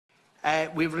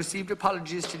We've received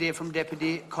apologies today from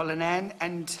Deputy Cullinane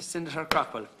and Senator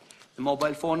Crockwell. The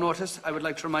mobile phone notice, I would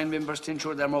like to remind members to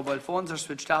ensure their mobile phones are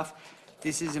switched off.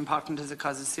 This is important as it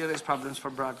causes serious problems for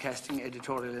broadcasting,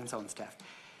 editorial and sound staff.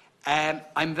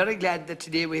 I'm very glad that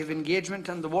today we have engagement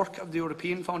on the work of the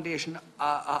European Foundation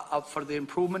for the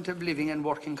Improvement of Living and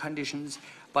Working Conditions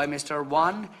by Mr.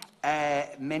 Juan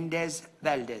Mendez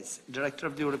Valdez, Director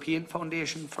of the European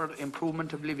Foundation for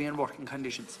Improvement of Living and Working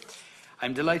Conditions.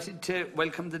 I'm delighted to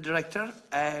welcome the Director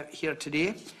here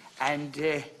today and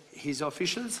his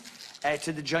officials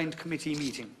to the Joint Committee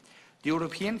meeting. The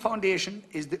European Foundation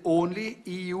is the only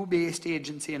EU-based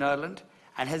agency in Ireland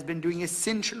and has been doing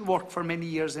essential work for many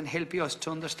years in helping us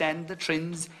to understand the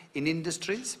trends in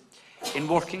industries, in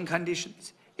working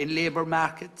conditions, in labour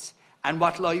markets, and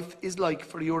what life is like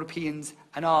for Europeans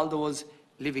and all those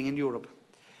living in Europe.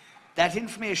 That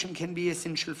information can be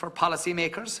essential for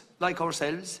policymakers like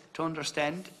ourselves to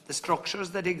understand the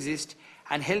structures that exist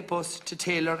and help us to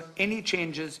tailor any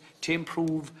changes to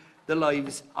improve the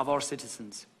lives of our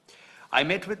citizens. I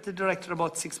met with the Director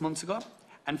about 6 months ago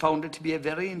and found it to be a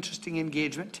very interesting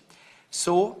engagement.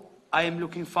 So I am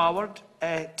looking forward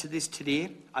to this today.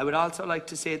 I would also like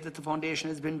to say that the Foundation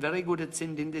has been very good at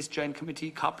sending this Joint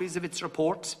Committee copies of its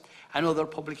reports and other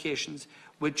publications,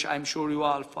 which I'm sure you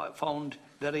all found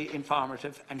very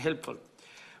informative and helpful.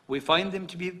 We find them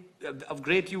to be of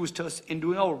great use to us in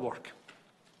doing our work.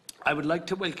 I would like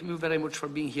to welcome you very much for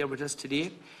being here with us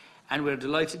today, and we're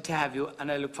delighted to have you,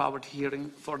 and I look forward to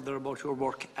hearing further about your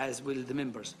work, as will the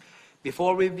members.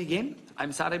 Before we begin,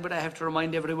 I'm sorry, but I have to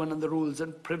remind everyone on the rules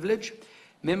and privilege.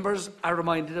 Members are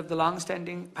reminded of the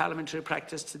long-standing parliamentary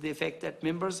practice to the effect that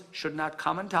members should not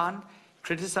comment on,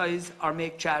 criticise or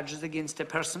make charges against a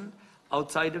person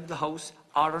outside of the House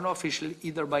or an official,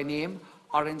 either by name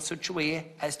or in such a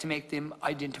way as to make them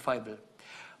identifiable.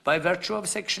 By virtue of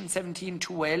Section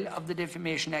 17(2)(l) of the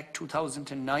Defamation Act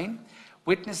 2009,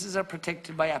 witnesses are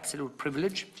protected by absolute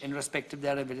privilege in respect of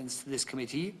their evidence to this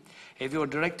committee. If you are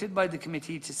directed by the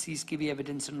committee to cease giving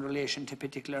evidence in relation to a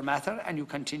particular matter and you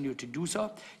continue to do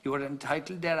so, you are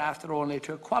entitled thereafter only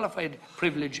to a qualified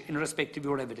privilege in respect of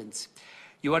your evidence.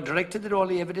 You are directed that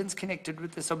only evidence connected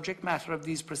with the subject matter of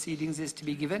these proceedings is to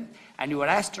be given, and you are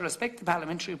asked to respect the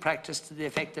parliamentary practice to the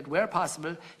effect that, where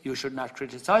possible, you should not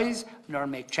criticise nor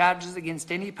make charges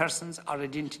against any persons or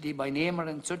identity by name or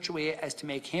in such a way as to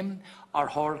make him or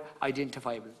her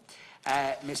identifiable.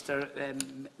 Mr.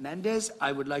 Mendez,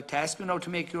 I would like to ask you now to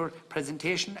make your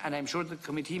presentation, and I'm sure the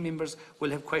committee members will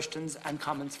have questions and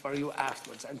comments for you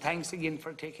afterwards. And thanks again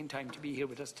for taking time to be here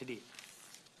with us today.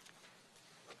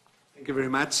 Thank you very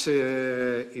much.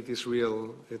 It's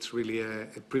really a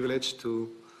privilege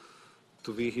to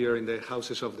be here in the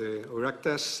houses of the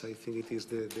Oireachtas. I think it is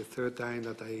the third time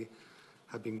that I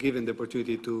have been given the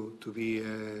opportunity to be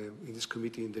in this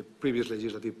committee in the previous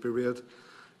legislative period,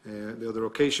 the other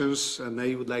occasions, and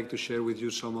I would like to share with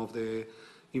you some of the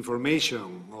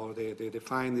information or the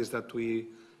findings that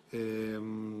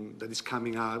that is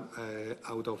coming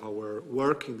out of our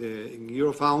work in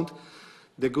Eurofound.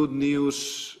 The good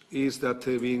news is that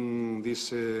being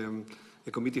this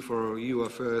a committee for EU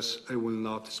affairs, I will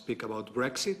not speak about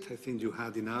Brexit. I think you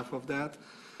had enough of that.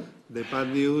 The bad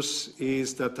news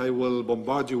is that I will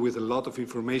bombard you with a lot of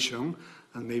information,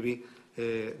 and maybe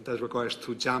that requires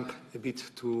to jump a bit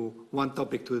to one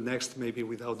topic to the next, maybe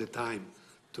without the time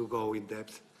to go in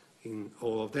depth in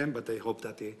all of them. But I hope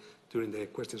that during the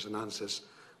questions and answers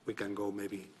we can go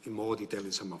maybe in more detail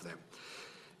in some of them.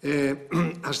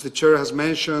 As the Chair has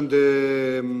mentioned,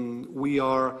 we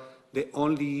are the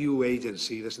only EU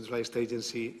agency, the centralised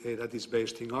agency that is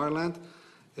based in Ireland,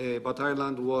 but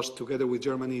Ireland was, together with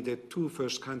Germany, the two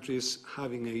first countries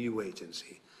having a EU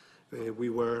agency.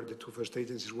 The two first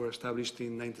agencies were established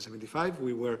in 1975.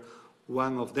 We were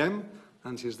one of them,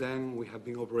 and since then we have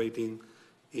been operating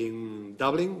in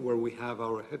Dublin, where we have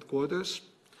our headquarters,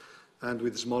 and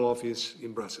with a small office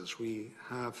in Brussels. We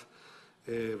have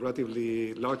a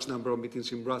relatively large number of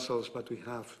meetings in Brussels, but we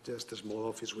have just a small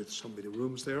office with so many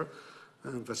rooms there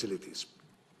and facilities.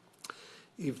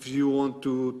 If you want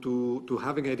to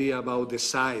have an idea about the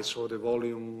size or the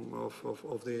volume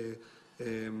of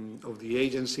the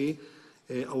agency,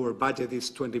 our budget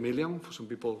is 20 million. Some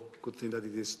people could think that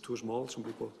it is too small. Some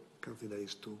people can think that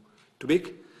it's too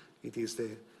big. It is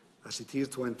as it is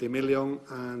 20 million,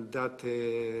 and that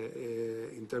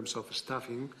in terms of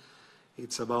staffing,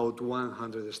 it's about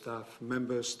 100 staff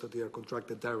members that they are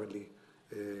contracted directly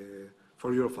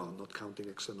for Eurofound, not counting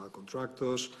external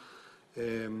contractors.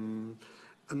 And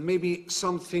maybe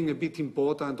something a bit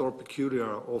important or peculiar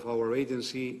of our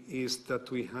agency is that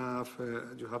we have,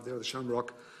 you have there the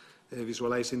Shamrock,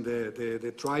 visualizing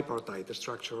the tripartite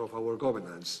structure of our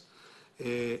governance.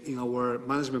 In our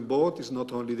management board is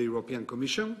not only the European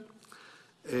Commission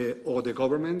or the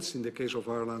governments, in the case of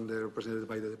Ireland, represented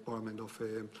by the Department of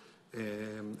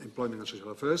Employment and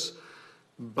Social Affairs,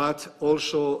 but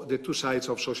also the two sides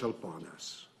of social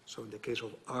partners. So in the case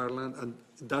of Ireland, and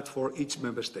that for each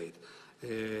member state,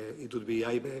 it would be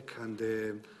IBEC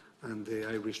and the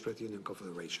Irish Trade Union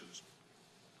Confederations.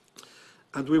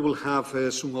 And we will have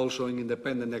soon also an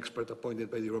independent expert appointed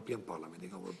by the European Parliament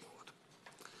in our board.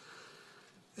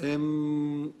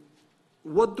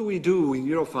 What do we do in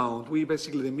Eurofound? We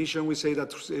basically, the mission we say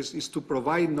that is to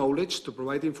provide knowledge, to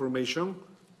provide information.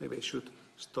 Maybe I should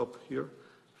stop here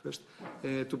first.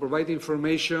 To provide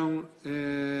information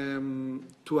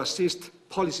to assist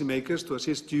policymakers, to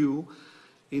assist you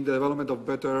in the development of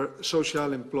better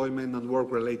social, employment and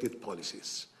work-related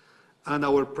policies. And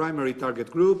our primary target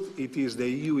group, it is the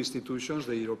EU institutions,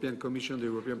 the European Commission, the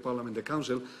European Parliament, the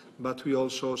Council, but we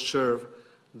also serve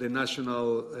the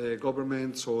national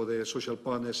governments or the social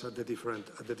partners at the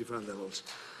different levels.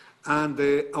 And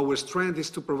our strength is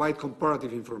to provide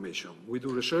comparative information. We do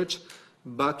research,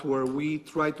 but where we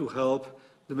try to help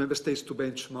the member states to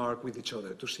benchmark with each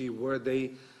other, to see where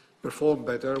they perform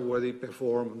better, where they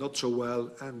perform not so well,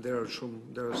 and there is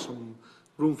some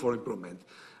room for improvement.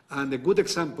 And a good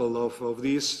example of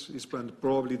this is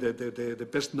probably the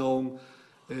best known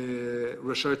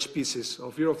research pieces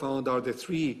of Eurofound are the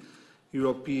three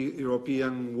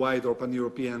European-wide or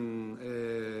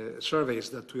pan-European surveys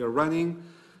that we are running.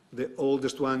 The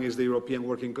oldest one is the European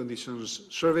Working Conditions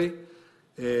Survey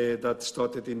that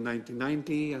started in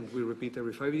 1990, and we repeat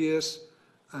every 5 years.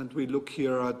 And we look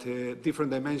here at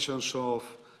different dimensions of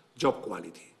job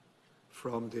quality,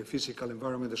 from the physical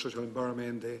environment, the social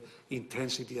environment, the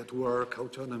intensity at work,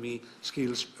 autonomy,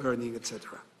 skills, earning,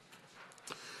 etc.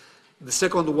 The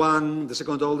second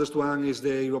oldest one, is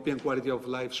the European Quality of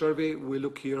Life Survey. We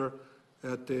look here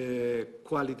at the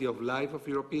quality of life of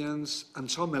Europeans and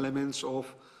some elements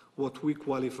of what we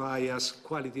qualify as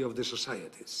quality of the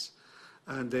societies.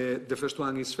 And the first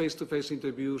one is face-to-face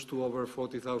interviews to over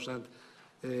 40,000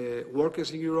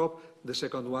 workers in Europe. The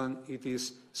second one, it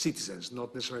is citizens,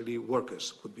 not necessarily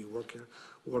workers, could be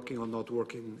working or not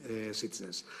working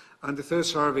citizens. And the third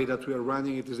survey that we are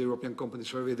running, it is the European Company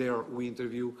Survey. There we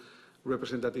interview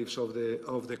representatives of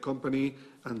the company,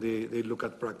 and they look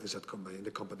at practice at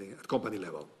company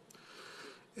level.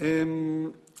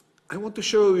 I want to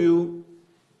show you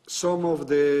some of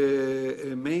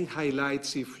the main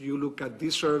highlights, if you look at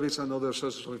this service and other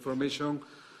sources of information,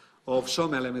 of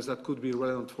some elements that could be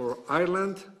relevant for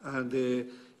Ireland. And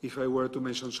if I were to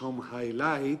mention some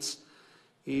highlights,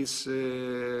 is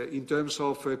in terms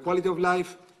of quality of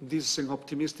life, this is an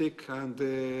optimistic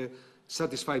and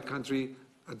satisfied country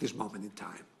at this moment in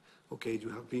time. Okay, you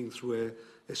have been through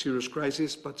a serious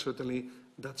crisis, but certainly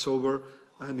that's over.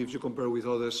 And if you compare with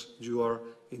others, you are,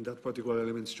 in that particular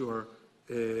elements, you are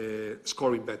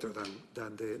scoring better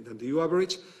than the EU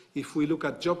average. If we look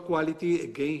at job quality,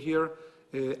 again here,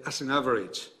 as an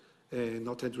average,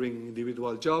 not entering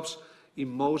individual jobs, in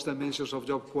most dimensions of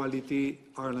job quality,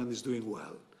 Ireland is doing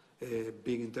well,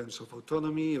 being in terms of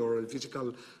autonomy or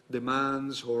physical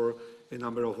demands or a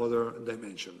number of other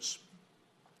dimensions.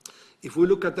 If we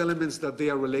look at elements that they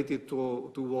are related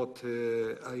to what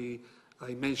I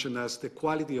mentioned as the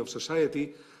quality of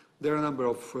society, there are a number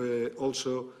of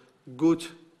also good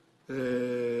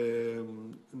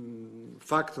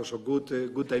factors or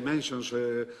good dimensions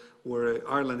where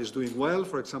Ireland is doing well.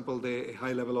 For example, the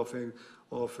high level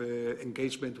of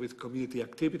engagement with community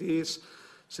activities,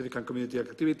 civic and community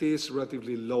activities,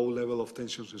 relatively low level of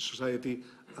tensions in society,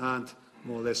 and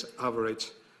more or less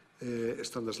average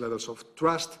standards levels of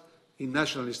trust in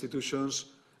national institutions.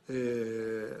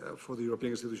 For the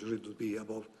European institutions, it would be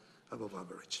above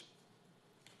average.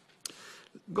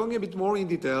 Going a bit more in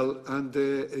detail, and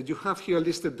you have here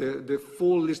listed the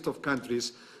full list of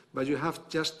countries, but you have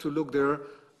just to look there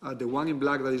at the one in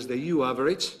black that is the EU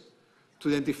average, to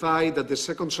identify that the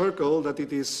second circle, that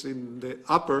it is in the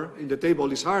upper in the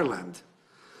table, is Ireland.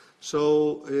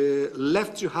 So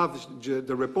left you have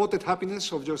the reported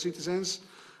happiness of your citizens,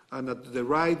 and at the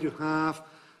right you have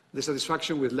the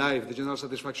satisfaction with life, the general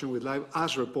satisfaction with life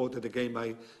as reported again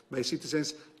by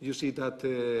citizens. You see that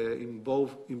in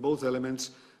both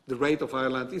elements, the rate of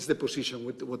Ireland is the position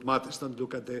with what matters. Don't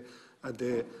look at the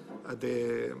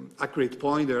accurate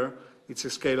point there. It's a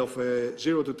scale of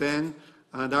 0 to 10,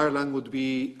 and Ireland would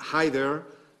be higher,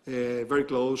 very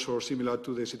close or similar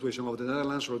to the situation of the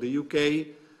Netherlands or the UK.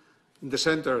 In the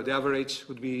center, the average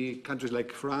would be countries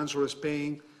like France or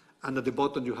Spain, And at the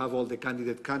bottom, you have all the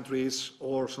candidate countries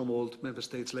or some old member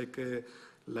states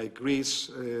like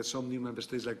Greece, some new member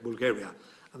states like Bulgaria.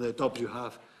 And at the top, you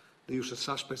have the usual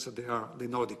suspects that they are the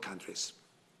Nordic countries.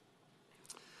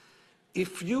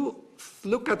 If you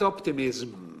look at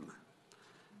optimism,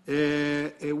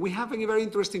 we have a very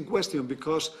interesting question,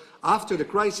 because after the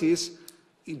crisis,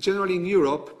 generally in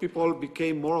Europe, people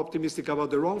became more optimistic about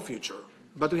their own future.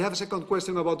 But we have a second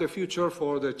question about the future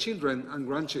for the children and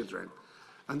grandchildren.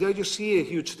 And there you see a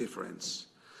huge difference.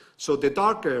 So the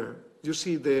darker you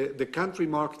see the country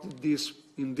marked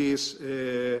in this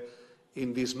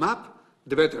map,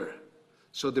 the better.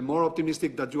 So the more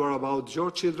optimistic that you are about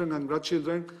your children and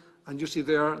grandchildren, and you see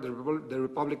there the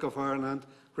Republic of Ireland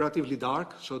relatively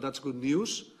dark, so that's good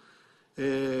news.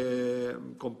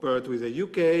 Compared with the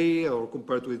UK or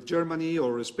compared with Germany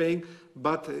or Spain,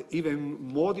 but even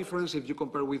more difference if you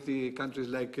compare with the countries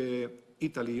like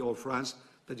Italy or France,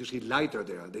 that you see lighter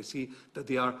there. They see that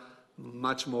they are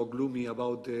much more gloomy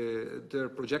about their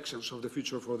projections of the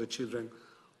future for the children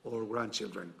or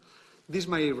grandchildren. This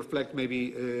may reflect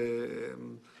maybe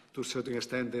to a certain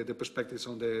extent the perspectives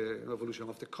on the evolution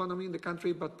of the economy in the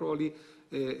country, but probably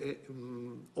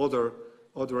other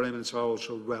elements are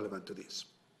also relevant to this.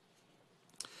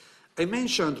 I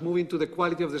mentioned, moving to the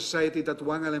quality of the society, that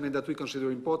one element that we consider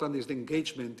important is the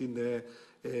engagement in the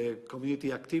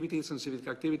community activities and civic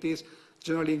activities.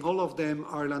 Generally, in all of them,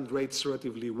 Ireland rates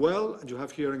relatively well. You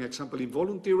have here an example in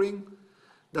volunteering.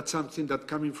 That's something that,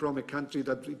 coming from a country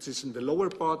that it is in the lower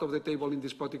part of the table in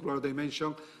this particular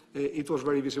dimension, it was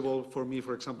very visible for me,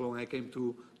 for example, when I came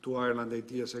to Ireland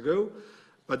 8 years ago.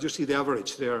 But you see the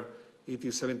average there. It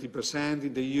is 70%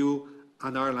 in the EU,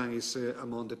 and Ireland is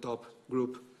among the top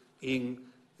group in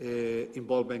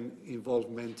involvement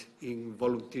in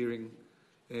volunteering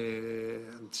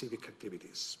and civic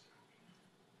activities.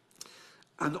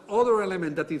 Another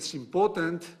element that is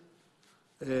important,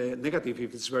 negative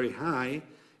if it's very high,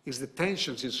 is the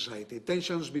tensions in society,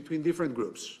 tensions between different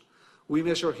groups. We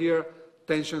measure here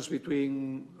tensions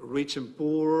between rich and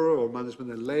poor, or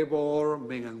management and labor,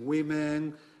 men and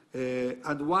women,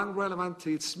 and one relevant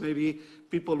is maybe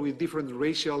people with different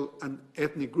racial and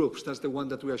ethnic groups. That's the one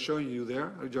that we are showing you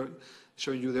there.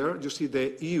 You see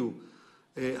the EU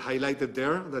highlighted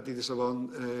there, that it is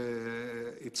around,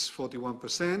 it's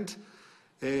 41%.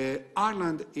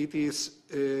 Ireland, it is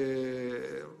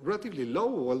relatively low,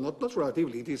 well, not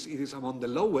relatively, it is among the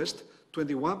lowest,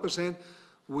 21%,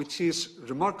 which is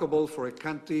remarkable for a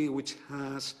country which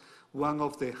has one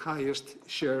of the highest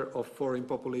share of foreign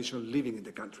population living in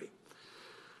the country.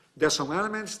 There are some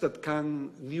elements that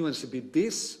can nuance a bit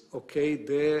this. Okay,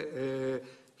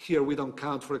 here we don't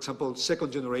count, for example,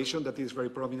 second generation, that is very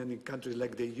prominent in countries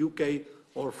like the UK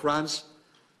or France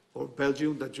or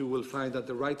Belgium, that you will find at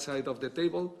the right side of the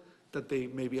table, that they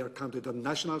maybe are counted as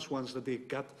nationals once that they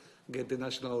get the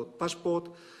national passport.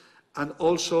 And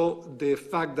also the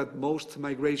fact that most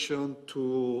migration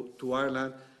to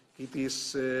Ireland, it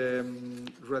is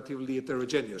relatively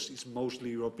heterogeneous. It's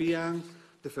mostly European.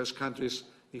 The first countries,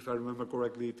 if I remember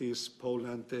correctly, it is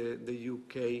Poland, the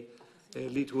UK,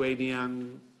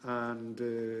 Lithuanian, and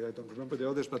I don't remember the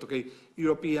others, but okay,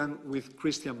 European with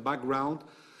Christian background.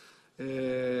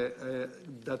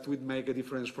 That would make a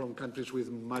difference from countries with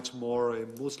much more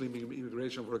Muslim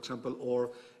immigration, for example,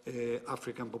 or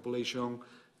African population,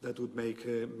 that would make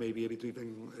maybe a bit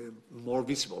even more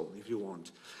visible, if you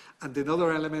want. And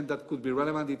another element that could be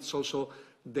relevant is also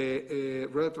the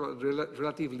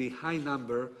relatively high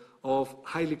number of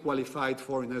highly qualified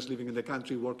foreigners living in the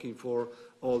country, working for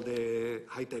all the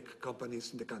high-tech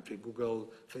companies in the country,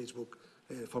 Google, Facebook,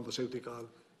 pharmaceutical,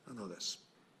 and others.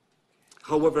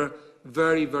 However,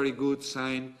 very, very good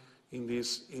sign in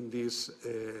this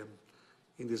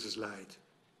slide.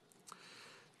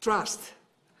 Trust.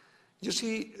 You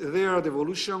see there the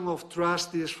evolution of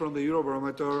trust is from the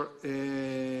Eurobarometer.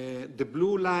 The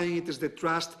blue line, it is the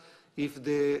trust if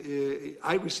the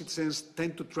Irish citizens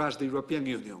tend to trust the European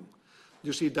Union.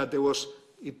 You see that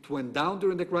it went down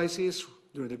during the crisis,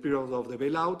 during the period of the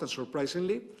bailout, and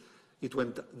surprisingly, it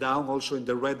went down also in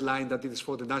the red line that it is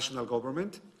for the national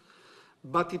government.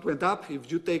 But it went up.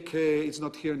 If you take, it's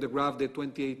not here in the graph, the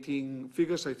 2018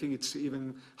 figures, I think it's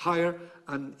even higher,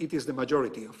 and it is the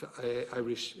majority of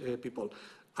Irish people.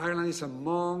 Ireland is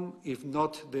among, if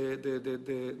not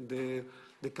the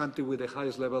country with the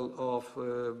highest level of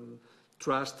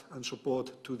trust and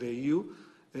support to the EU.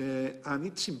 And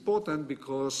it's important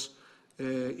because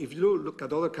if you look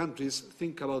at other countries,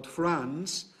 think about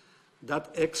France,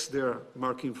 that X there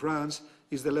marking France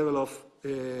is the level of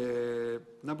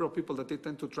number of people that they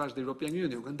tend to trust the European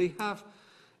Union. And they have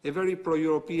a very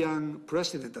pro-European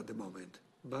president at the moment.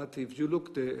 But if you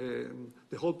look the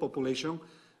whole population,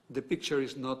 the picture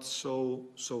is not so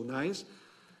nice.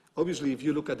 Obviously, if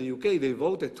you look at the UK, they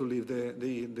voted to leave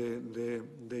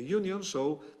the union,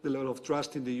 so the level of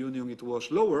trust in the union, it was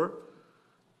lower.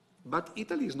 But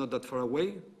Italy is not that far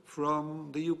away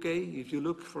from the UK. If you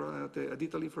look at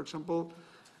Italy, for example,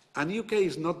 and UK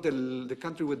is not the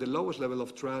country with the lowest level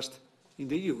of trust in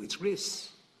the EU. It's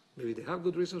Greece. Maybe they have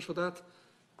good reasons for that,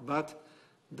 but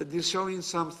that is showing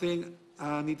something,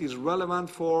 and it is relevant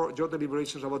for your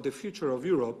deliberations about the future of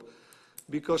Europe,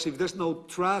 because if there's no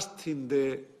trust in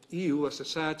the EU as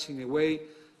such, in a way,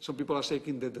 some people are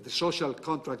saying that the social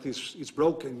contract is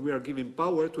broken. We are giving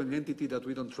power to an entity that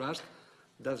we don't trust.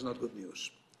 That's not good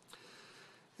news.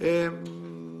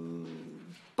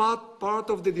 Part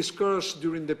of the discourse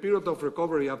during the period of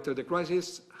recovery after the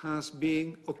crisis has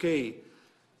been, okay,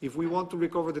 if we want to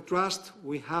recover the trust,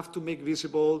 we have to make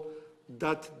visible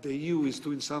that the EU is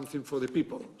doing something for the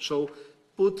people. So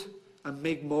put and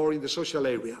make more in the social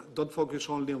area. Don't focus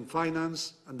only on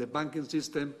finance and the banking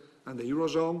system and the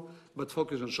Eurozone, but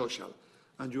focus on social.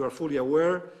 And you are fully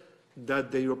aware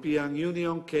that the European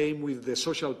Union came with the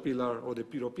social pillar, or the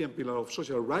European pillar of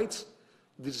social rights.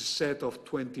 This is a set of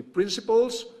 20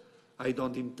 principles. I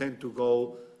don't intend to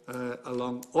go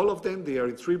along all of them. They are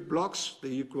in 3 blocks: the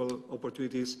equal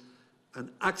opportunities and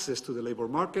access to the labour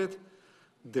market,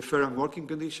 the fair and working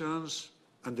conditions,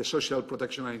 and the social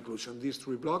protection and inclusion. These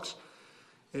 3 blocks.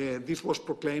 This was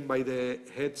proclaimed by the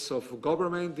heads of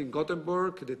government in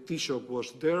Gothenburg. The Taoiseach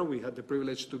was there. We had the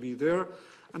privilege to be there.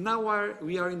 And now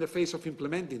we are in the phase of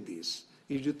implementing this.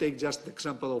 If you take just the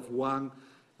example of one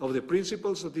of the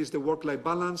principles, that is the work-life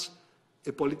balance,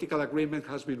 a political agreement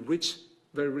has been reached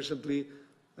very recently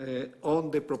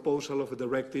on the proposal of a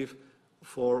directive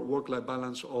for work-life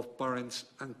balance of parents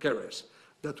and carers.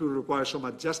 That will require some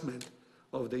adjustment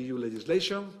of the EU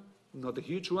legislation, not a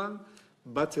huge one,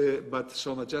 but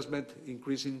some adjustment,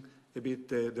 increasing a bit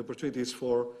the opportunities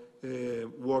for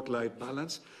work-life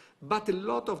balance. But a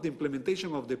lot of the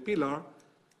implementation of the pillar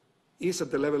is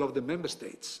at the level of the member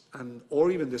states,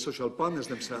 or even the social partners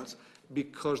themselves,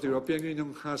 because the European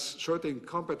Union has certain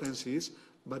competencies,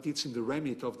 but it's in the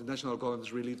remit of the national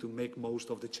governments really to make most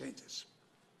of the changes.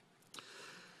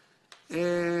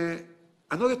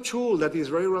 Another tool that is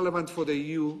very relevant for the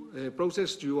EU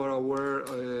process, you are aware,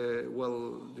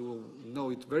 well, you will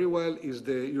know it very well, is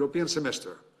the European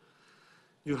semester.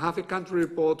 You have a country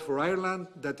report for Ireland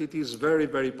that it is very,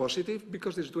 very positive,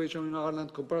 because the situation in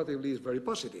Ireland comparatively is very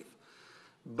positive.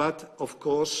 But, of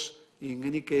course, in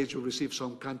any case, you receive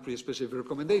some country-specific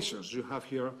recommendations. You have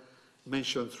here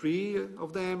mentioned 3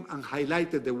 of them and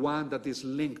highlighted the one that is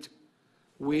linked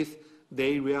with the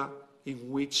area in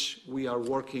which we are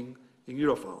working in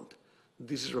Eurofound.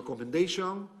 This is a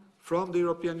recommendation from the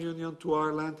European Union to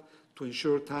Ireland to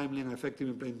ensure timely and effective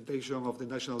implementation of the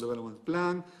National Development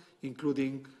Plan,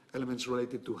 including elements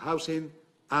related to housing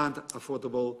and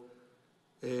affordable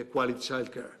quality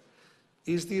childcare.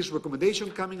 Is this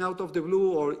recommendation coming out of the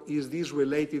blue, or is this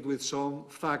related with some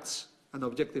facts and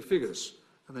objective figures?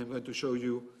 And I'm going to show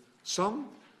you some.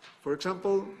 For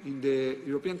example, in the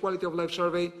European Quality of Life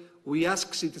Survey, we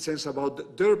ask citizens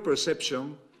about their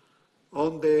perception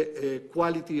on the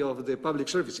quality of the public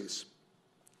services.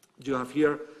 You have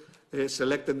here a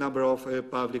selected number of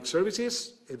public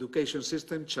services: education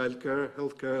system, childcare,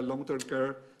 healthcare, long-term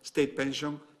care, state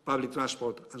pension, public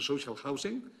transport, and social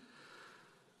housing.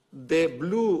 The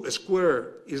blue square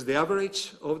is the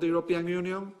average of the European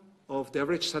Union, of the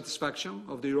average satisfaction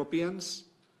of the Europeans.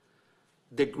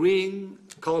 The green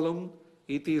column,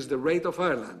 it is the rate of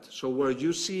Ireland. So where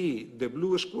you see the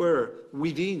blue square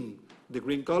within the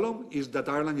green column is that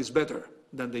Ireland is better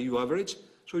than the EU average.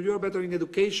 So you are better in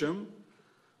education,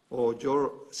 or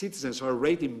your citizens are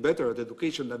rating better the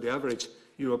education than the average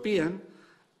European,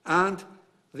 and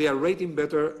they are rating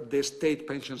better the state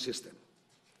pension system.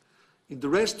 In the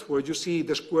rest, where you see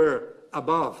the square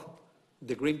above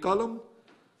the green column,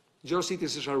 your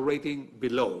citizens are rating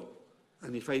below.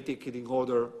 And if I take it in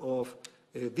order of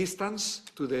distance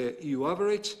to the EU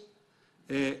average,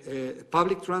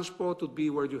 public transport would be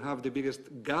where you have the biggest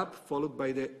gap, followed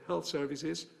by the health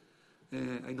services.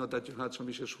 I know that you had some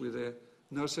issues with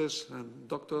nurses and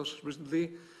doctors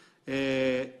recently.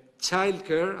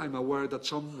 Childcare, I'm aware that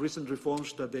some recent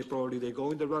reforms that they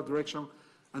go in the right direction,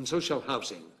 and social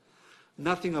housing.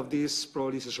 Nothing of this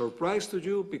probably is a surprise to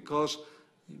you, because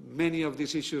many of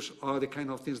these issues are the kind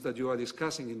of things that you are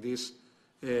discussing in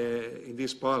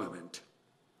this Parliament.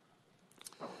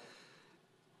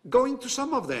 Going to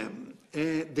some of them,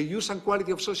 the use and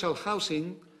quality of social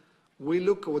housing, we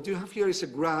look, what you have here is a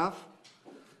graph,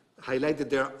 highlighted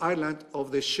there, Ireland,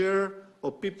 of the share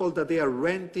of people that they are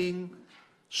renting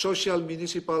social,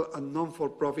 municipal, and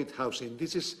non-for-profit housing.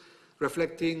 This is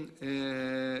reflecting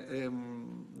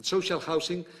social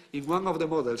housing in one of the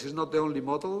models. It's not the only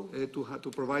model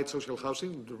to provide social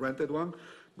housing, the rented one,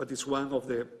 but it's one of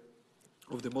the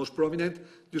most prominent.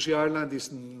 You see Ireland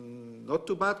is not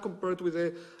too bad compared with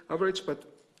the average, but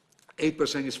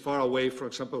 8% is far away, for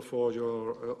example,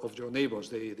 of your neighbors.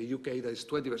 The UK, that is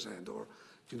 20%, or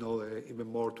even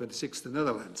more, 26%, the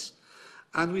Netherlands.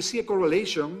 And we see a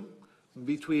correlation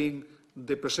between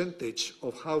the percentage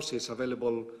of houses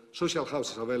available, social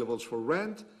houses available for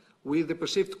rent, with the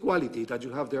perceived quality that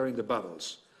you have there in the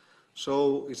bubbles.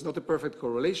 So it's not a perfect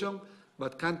correlation,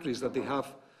 but countries that they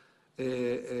have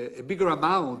a bigger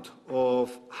amount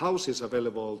of houses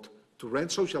available to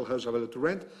rent, social houses available to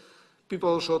rent, people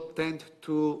also tend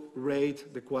to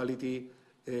rate the quality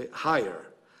higher.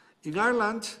 In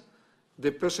Ireland,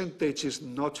 the percentage is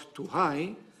not too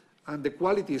high, and the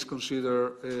quality is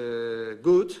considered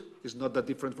good. It's not that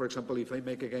different, for example, if I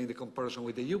make again the comparison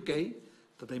with the UK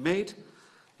that I made.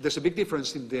 There's a big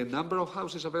difference in the number of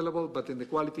houses available, but in the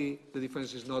quality, the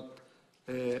difference is not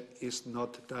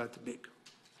that big.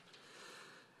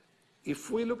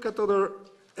 If we look at other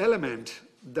element,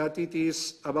 that it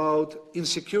is about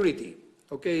insecurity.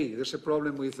 Okay, there's a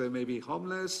problem with maybe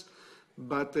homeless,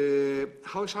 but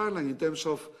how is Ireland in terms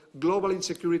of global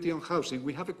insecurity on housing?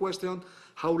 We have a question,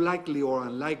 how likely or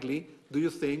unlikely do you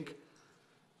think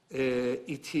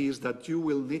it is that you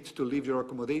will need to leave your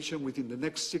accommodation within the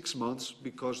next 6 months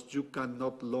because you can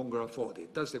no longer afford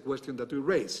it? That's the question that we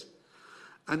raise.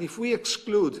 And if we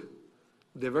exclude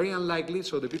the very unlikely,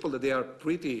 so the people that they are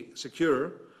pretty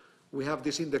secure, we have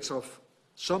this index of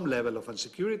some level of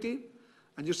insecurity,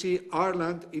 and you see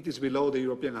Ireland, it is below the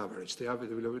European average. The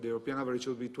European average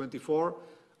would be 24,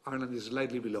 Ireland is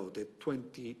slightly below, the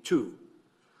 22.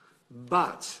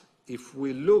 But if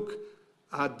we look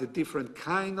at the different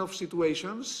kind of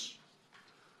situations,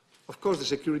 of course the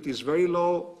security is very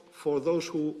low for those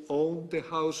who own the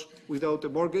house without a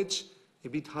mortgage, a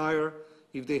bit higher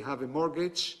if they have a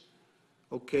mortgage,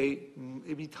 okay,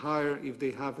 a bit higher if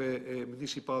they have a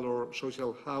municipal or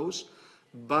social house,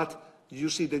 but you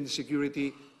see the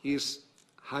insecurity is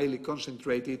highly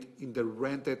concentrated in the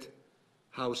rented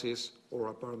houses or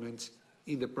apartments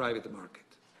in the private market.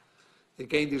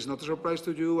 Again, this is not a surprise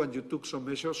to you, and you took some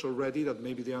measures already that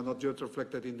maybe they are not yet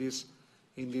reflected in this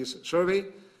survey,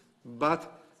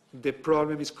 but the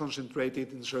problem is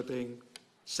concentrated in certain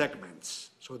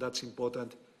segments, so that's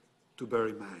important to bear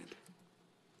in mind.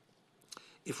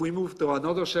 If we move to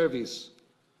another service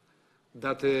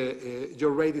that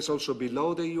your rate is also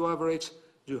below the EU average,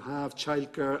 you have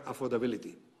childcare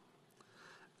affordability.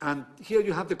 And here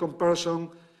you have the comparison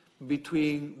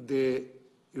between the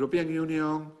European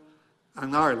Union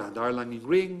and Ireland. Ireland in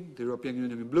green, the European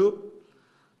Union in blue.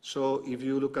 So if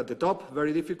you look at the top,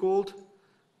 very difficult,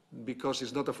 because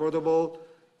it's not affordable.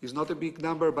 It's not a big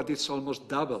number, but it's almost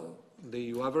double the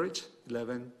EU average,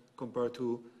 11 compared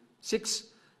to 6.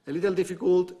 A little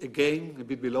difficult, again, a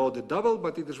bit below the double,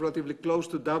 but it is relatively close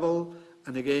to double,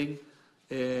 and again,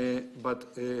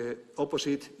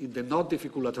 opposite in the not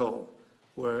difficult at all,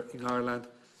 where in Ireland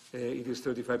it is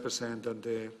 35%, and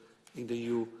in the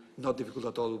EU, not difficult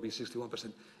at all will be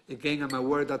 61%. Again, I'm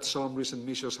aware that some recent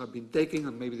measures have been taken,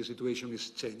 and maybe the situation is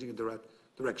changing in the right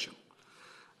direction.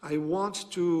 I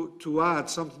want to add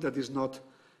something that is not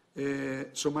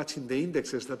so much in the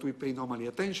indexes that we pay normally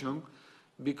attention,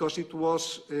 because it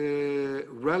was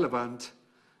relevant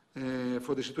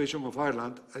for the situation of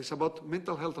Ireland. It's about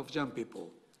mental health of young people.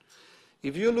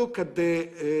 If you look at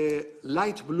the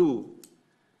light blue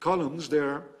columns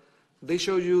there, they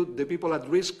show you the people at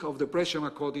risk of depression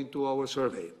according to our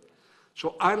survey.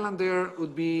 So Ireland there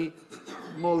would be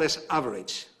more or less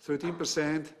average,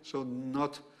 13%, so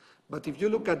not. But if you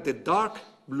look at the dark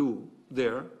blue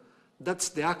there, that's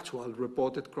the actual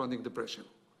reported chronic depression.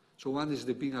 So one is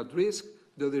the being at risk,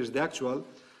 the other is the actual.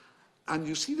 And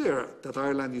you see there that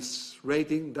Ireland is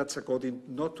rating, that's according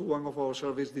not to one of our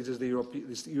surveys, this is the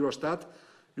Eurostat,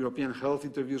 European Health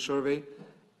Interview Survey.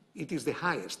 It is the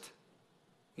highest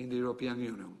in the European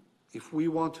Union. If we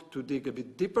want to dig a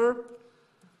bit deeper,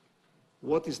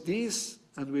 what is this?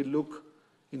 And we look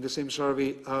in the same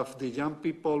survey of the young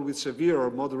people with severe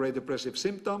or moderate depressive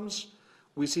symptoms,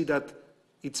 we see that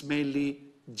it's mainly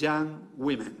young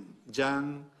women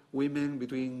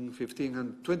between 15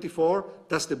 and 24,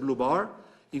 that's the blue bar.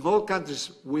 In all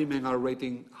countries, women are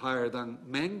rating higher than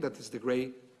men, that is the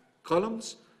gray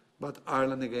columns, but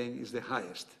Ireland again is the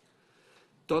highest.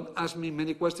 Don't ask me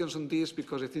many questions on this,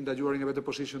 because I think that you are in a better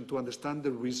position to understand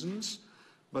the reasons,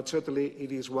 but certainly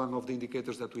it is one of the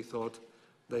indicators that we thought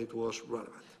that it was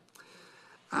relevant.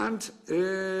 And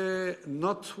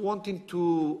not wanting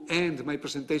to end my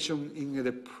presentation in a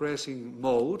depressing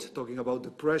mode, talking about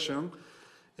depression,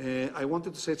 I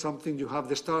wanted to say something. You have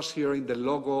the stars here in the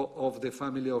logo of the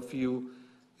family of few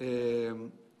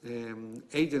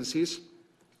agencies.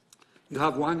 You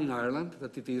have one in Ireland,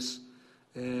 that it is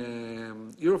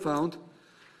Eurofound.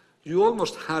 You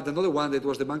almost had another one that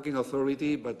was the Banking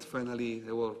Authority, but finally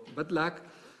there was bad luck.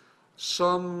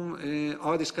 Some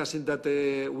are discussing that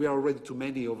we are already too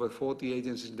many, over 40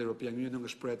 agencies in the European Union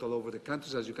spread all over the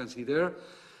countries, as you can see there.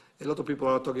 A lot of people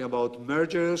are talking about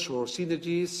mergers or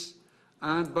synergies,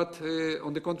 but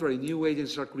on the contrary, new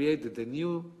agencies are created.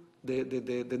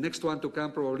 The next one to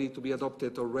come, probably to be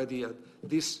adopted already at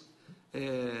this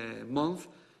month,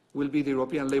 will be the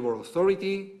European Labour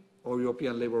Authority or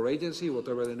European Labour Agency,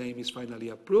 whatever the name is finally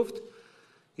approved.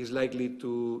 Is likely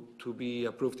to be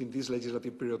approved in this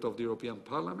legislative period of the European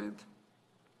Parliament.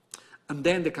 And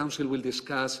then the Council will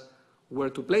discuss where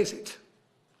to place it.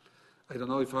 I don't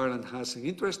know if Ireland has an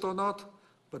interest or not,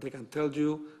 but I can tell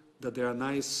you that there are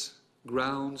nice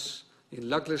grounds in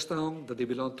Lucklestown that they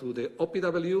belong to the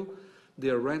OPW. They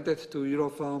are rented to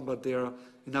Eurofound, but there are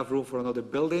enough room for another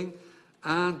building.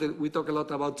 And we talk a lot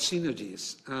about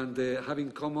synergies and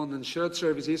having common and shared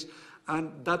services.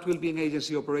 And that will be an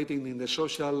agency operating in the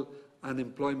social and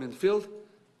employment field.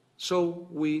 So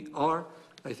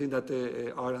I think that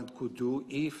Ireland could do,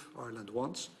 if Ireland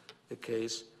wants, a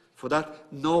case for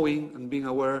that, knowing and being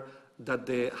aware that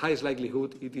the highest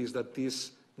likelihood it is that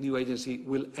this new agency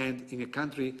will end in a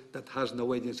country that has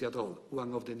no agency at all,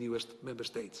 one of the newest member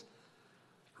states.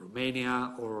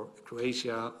 Romania or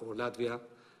Croatia or Latvia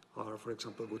are, for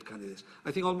example, good candidates.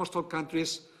 I think almost all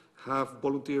countries have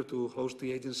volunteered to host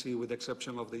the agency with the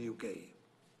exception of the UK.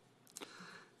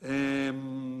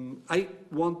 I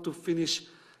want to finish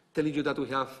telling you that we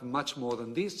have much more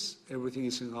than this. Everything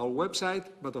is in our website,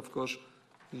 but of course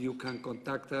you can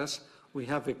contact us. We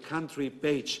have a country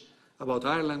page about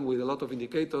Ireland with a lot of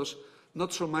indicators,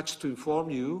 not so much to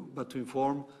inform you, but to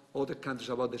inform other countries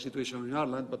about the situation in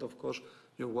Ireland. But of course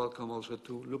you're welcome also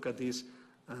to look at this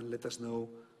and let us know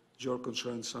your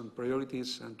concerns and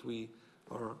priorities, and we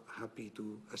are happy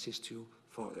to assist you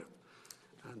further.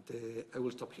 And I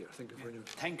will stop here. Thank you very much.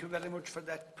 Thank you very much for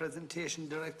that presentation,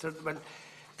 Director. Well,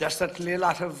 there's certainly a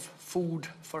lot of food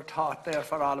for thought there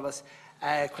for all of us.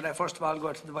 Could I first of all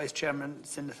go to the Vice Chairman,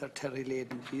 Senator Terry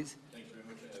Laden, please? Thank you very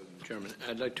much, Chairman.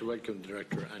 I'd like to welcome the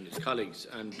Director and his colleagues,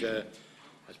 and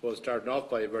I suppose starting off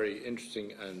by a very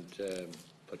interesting and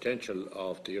potential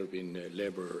of the European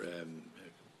Labour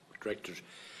Directors.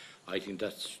 I think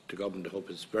that's the government, I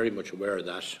hope, is very much aware of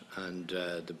that, and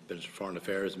the Minister for Foreign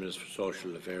Affairs, the Minister for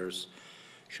Social Affairs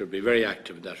should be very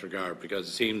active in that regard, because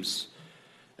it seems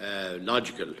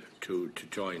logical to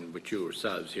join with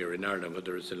yourselves here in Ireland,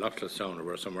 whether it's in Lucklestown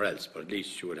or somewhere else, but at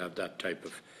least you would have that type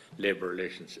of labour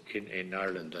relations in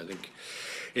Ireland. I think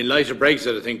in light of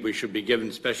Brexit, I think we should be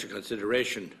given special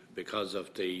consideration because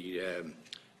of the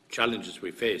challenges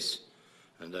we face,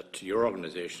 and that your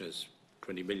organisation is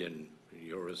 20 million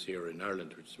euros here in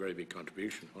Ireland, which is a very big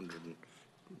contribution, 100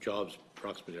 jobs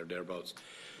approximately or thereabouts.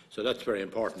 So that's very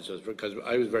important. So because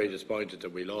I was very disappointed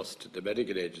that we lost the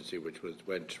medical agency, which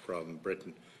went from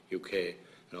Britain, UK,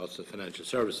 and also financial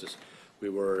services. We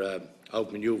were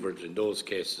outmanoeuvred in those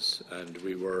cases, and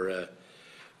we were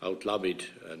out-lobbied.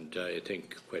 And I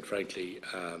think, quite frankly,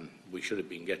 we should have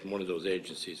been getting one of those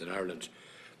agencies in Ireland,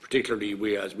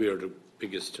 particularly as we are the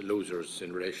biggest losers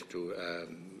in relation to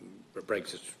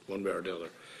Brexit, one way or the other.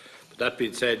 But that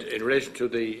being said, in relation to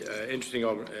the interesting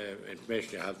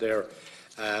information you have there,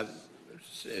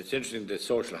 it's interesting the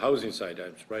social housing side.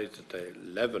 I'm surprised at the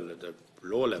level, at the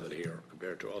low level here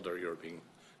compared to other European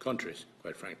countries,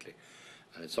 quite frankly.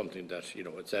 And it's something that, you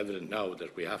know, it's evident now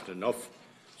that we have enough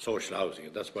social housing,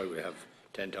 and that's why we have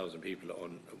 10,000 people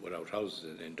without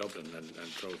houses in Dublin and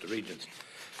throughout the regions.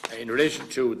 In relation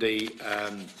to the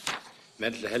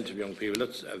mental health of young people,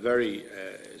 that's a very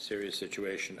serious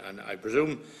situation, and I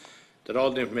presume that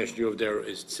all the information you have there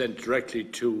is sent directly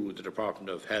to the Department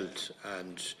of Health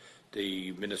and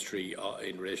the Ministry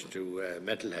in relation to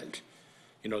mental health.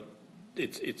 You know,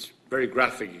 it's very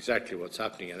graphic exactly what's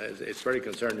happening, and it's very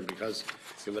concerning because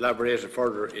you've elaborated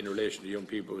further in relation to young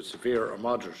people with severe or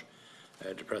moderate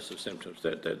depressive symptoms.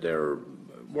 They're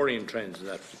worrying trends in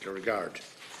that particular regard.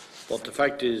 But the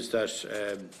fact is that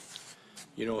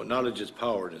you know, knowledge is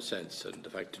power in a sense, and the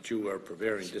fact that you are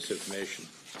preparing this information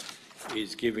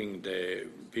is giving the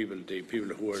people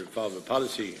who are involved in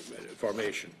policy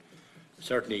formation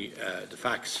certainly the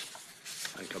facts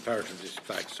and comparative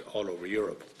facts all over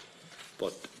Europe.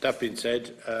 But that being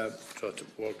said,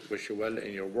 wish you well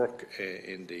in your work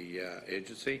in the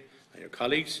agency and your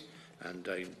colleagues, and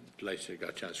I'm delighted you got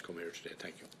a chance to come here today.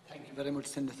 Thank you. Thank you very much,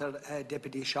 Senator.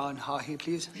 Deputy Seán Haughey,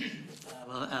 please.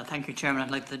 Thank you, Chairman. I'd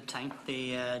like to thank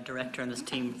the Director and his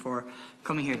team for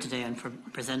coming here today and for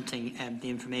presenting the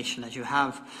information that you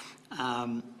have.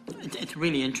 It's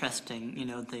really interesting, you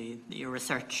know, your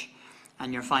research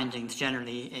and your findings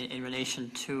generally in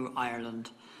relation to Ireland.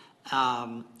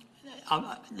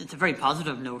 It's a very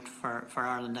positive note for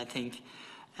Ireland, I think,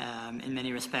 in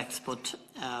many respects, but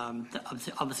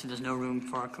obviously there's no room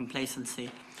for complacency,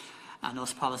 and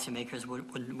us policymakers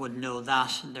would know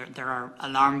that. There are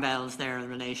alarm bells there in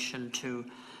relation to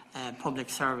public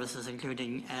services,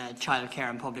 including childcare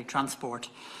and public transport.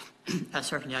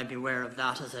 Certainly I'd be aware of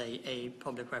that as a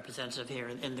public representative here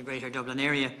in the Greater Dublin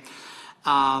area.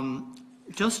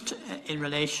 Just in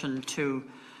relation to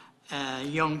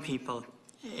young people,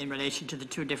 in relation to the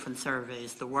two different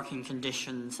surveys, the working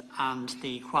conditions and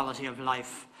the quality of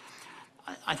life,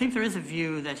 I think there is a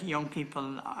view that young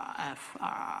people,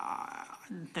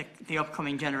 the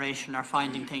upcoming generation, are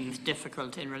finding things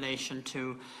difficult in relation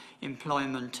to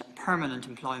employment, permanent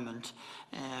employment.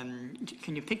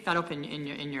 Can you pick that up in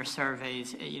your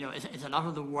surveys? You know, is a lot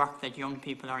of the work that young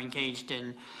people are engaged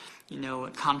in, you know,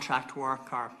 contract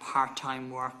work or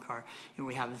part-time work, or you know,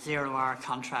 we have 0-hour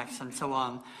contracts and so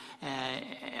on.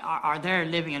 Are their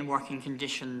living and working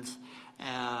conditions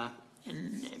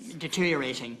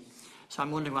deteriorating? So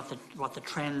I'm wondering what the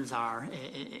trends are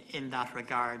in that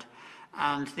regard.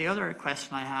 And the other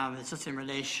question I have is just in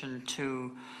relation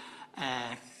to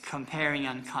comparing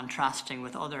and contrasting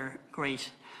with other great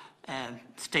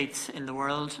states in the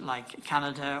world, like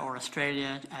Canada or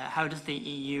Australia. How does the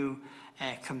EU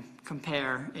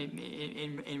compare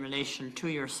in relation to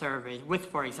your survey with,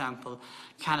 for example,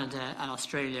 Canada and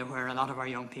Australia, where a lot of our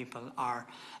young people are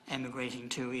emigrating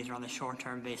to, either on a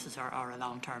short-term basis or a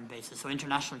long-term basis? So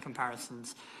international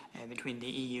comparisons between the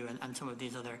EU and some of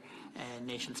these other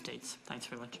nation states. Thanks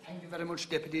very much. Thank you very much,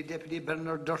 Deputy. Deputy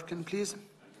Bernard Durkan, please.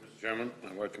 Mr. Chairman,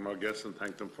 I welcome our guests and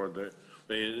thank them for the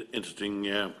very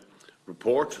interesting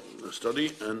report, the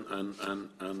study,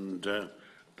 and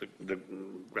the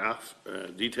graph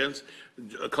details.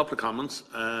 A couple of comments.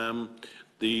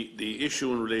 The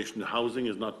issue in relation to housing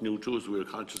is not new to us. We are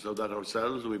conscious of that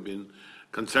ourselves. We've been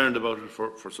concerned about it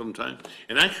for some time.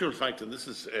 In actual fact, and this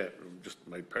is just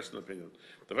my personal opinion,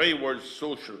 the very word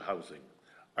social housing,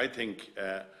 I think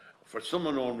for some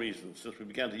unknown reason, since we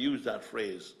began to use that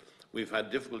phrase, we've had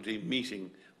difficulty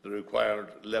meeting the required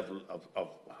level of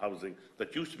housing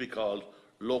that used to be called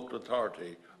local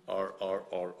authority or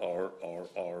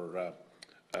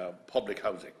public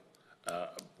housing,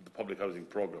 the public housing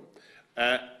programme.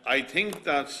 I think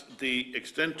that the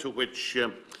extent to which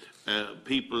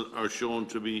people are shown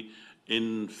to be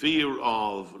in fear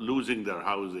of losing their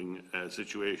housing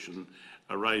situation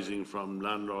arising from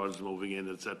landlords moving in,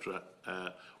 etc.,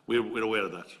 we're aware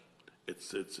of that.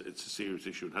 It's a serious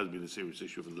issue. It has been a serious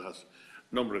issue for the last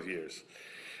number of years.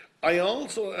 I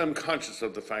also am conscious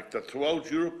of the fact that throughout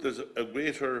Europe there's a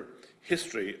greater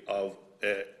history of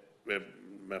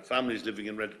families living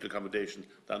in rented accommodation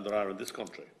than there are in this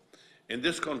country. In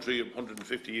this country,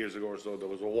 150 years ago or so, there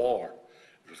was a war.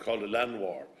 It was called a land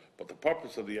war. But the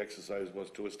purpose of the exercise was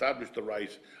to establish the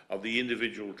right of the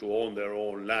individual to own their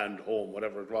own land, home,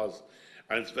 whatever it was.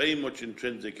 And it's very much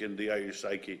intrinsic in the Irish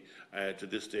psyche to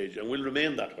this stage, and will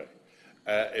remain that way.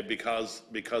 Because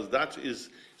that is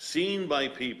seen by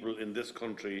people in this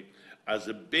country as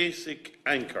a basic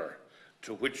anchor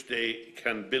to which they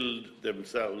can build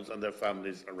themselves and their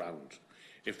families around.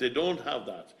 If they don't have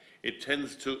that, it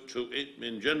tends to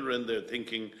engender in their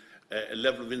thinking a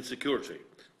level of insecurity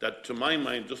that, to my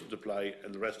mind, doesn't apply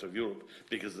in the rest of Europe,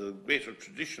 because of the greater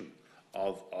tradition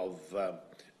of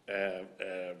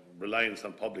reliance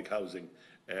on public housing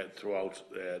throughout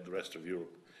the rest of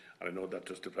Europe. And I know that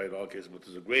just applies in all cases, but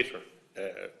there's a greater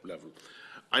level.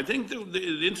 I think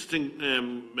the interesting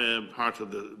part of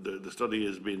the study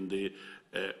has been the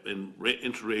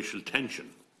interracial tension.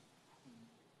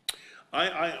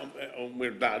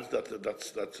 We're glad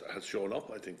that has shown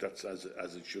up. I think that's as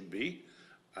it should be.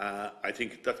 I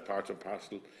think that's part and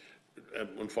parcel,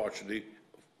 unfortunately,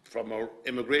 from our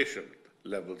immigration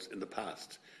levels in the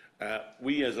past.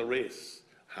 We as a race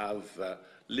have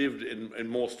lived in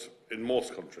most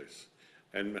countries,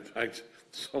 and in fact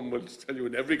some will tell you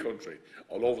in every country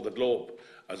all over the globe,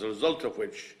 as a result of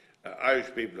which Irish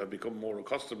people have become more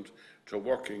accustomed to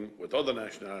working with other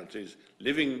nationalities,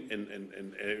 living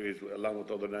in areas along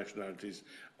with other nationalities,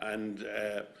 and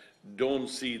don't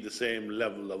see the same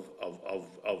level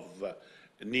of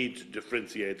need to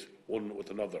differentiate one with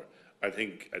another. I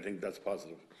think that's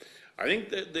positive. I think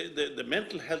the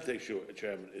mental health issue,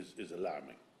 Chairman, is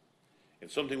alarming.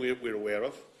 It's something we're aware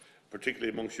of,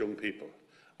 particularly amongst young people,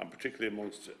 and particularly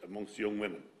amongst young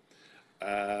women.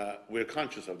 We're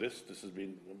conscious of this. This has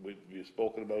been, we've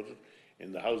spoken about it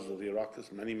in the houses of the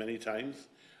Oireachtas many times.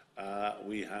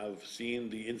 We have seen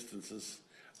the instances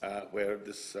where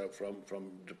this,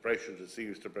 from depression to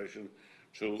serious depression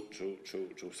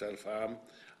to self-harm,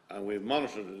 and we've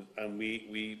monitored it, and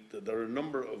there are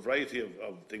a variety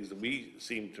of things that we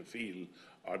seem to feel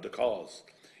are the cause.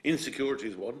 Insecurity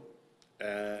is one.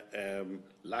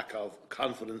 Lack of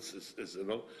confidence is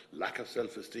another. Lack of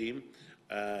self-esteem.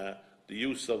 The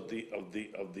use of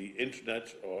the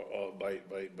internet or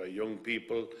by young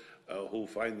people who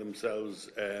find themselves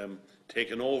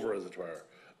taken over, as it were,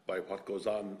 by what goes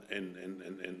on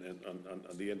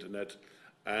on the internet,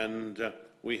 and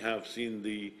we have seen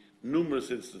the numerous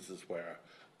instances where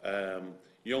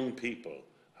young people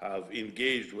have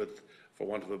engaged with, for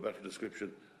want of a better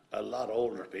description, a lot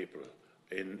older people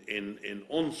in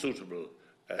unsuitable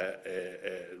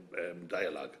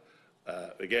dialogue.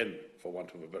 Again, for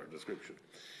want of a better description.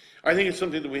 I think it's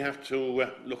something that we have to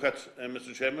look at,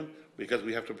 Mr. Chairman, because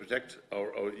we have to protect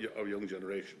our young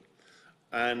generation.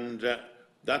 And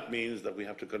that means that we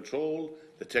have to control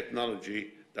the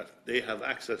technology that they have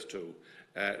access to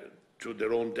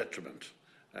their own detriment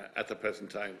at the present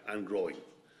time, and growing.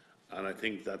 And I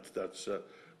think that's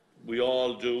we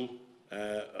all do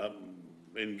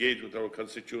engage with our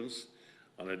constituents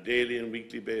on a daily and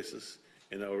weekly basis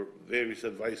in our various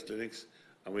advice clinics,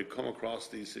 and we come across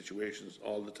these situations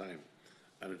all the time.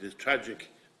 And it is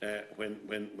tragic when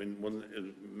one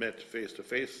is met face to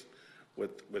face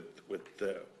with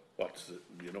what's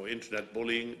internet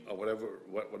bullying or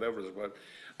whatever is about,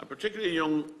 and particularly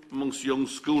amongst young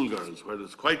schoolgirls, where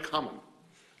it's quite common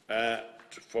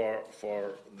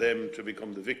for them to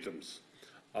become the victims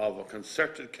of a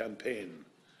concerted campaign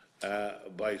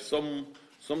by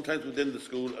sometimes within the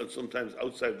school and sometimes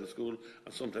outside the school,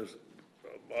 and sometimes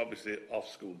obviously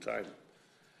off school time.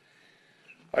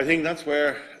 I think that's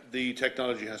where the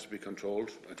technology has to be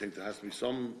controlled. I think there has to be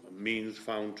some means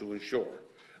found to ensure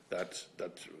that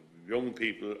young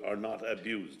people are not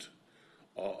abused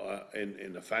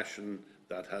in a fashion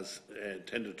that has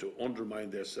tended to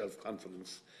undermine their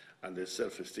self-confidence and their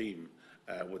self-esteem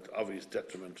with obvious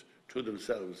detriment to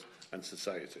themselves and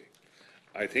society.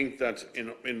 I think that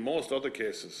in most other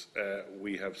cases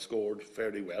we have scored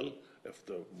fairly well, if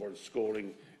the word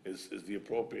scoring is the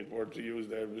appropriate word to use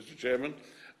there, Mr. Chairman,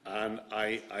 and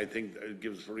I think that it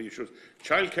gives for reassurance.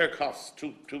 Childcare costs,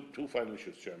 two final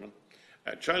issues, Chairman.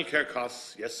 Childcare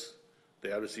costs, yes,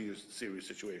 they are a serious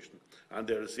situation, and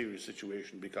they're a serious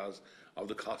situation because of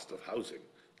the cost of housing.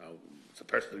 Now, it's a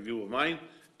personal view of mine.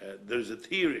 There's a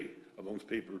theory amongst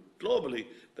people globally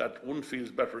that one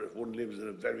feels better if one lives in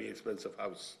a very expensive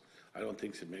house. I don't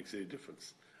think it makes any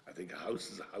difference. I think a house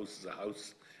is a house is a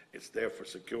house. It's there for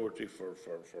security, for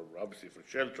obviously for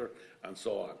shelter, and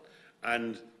so on.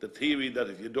 And the theory that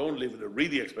if you don't live in a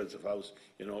really expensive house,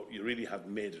 you really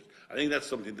haven't made it. I think that's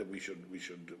something that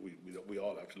we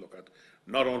all have to look at,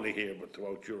 not only here but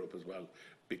throughout Europe as well,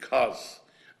 because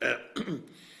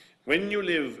when you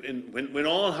live when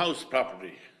all house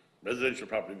property, residential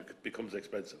property, becomes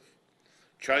expensive,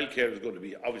 childcare is going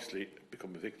to obviously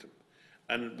become a victim.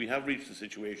 And we have reached a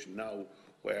situation now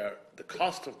where the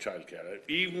cost of childcare,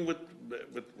 even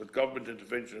with government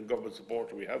intervention and government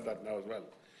support, we have that now as well,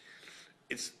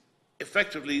 it's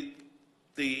effectively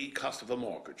the cost of a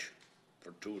mortgage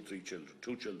for 2 or 3 children.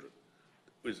 2 children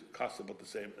costs about the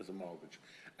same as a mortgage.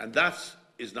 And that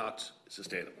is not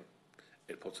sustainable.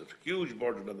 It puts a huge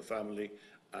burden on the family,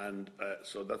 and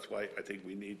so that's why I think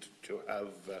we need to have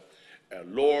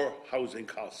lower housing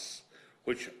costs,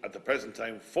 which at the present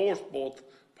time force both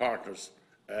partners,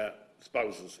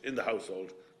 spouses in the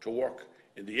household, to work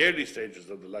in the early stages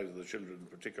of the lives of the children in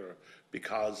particular,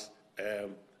 because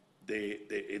they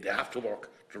have to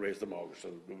work to raise the mortgage. So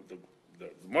the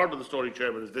moral of the story,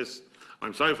 Chairman, is this.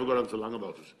 I'm sorry for going on so long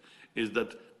about it, is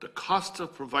that the cost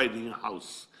of providing a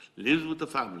house lives with the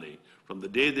family from the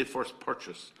day they first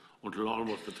purchase until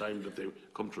almost the time that they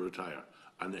come to retire.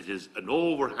 And it is an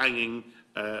overhanging,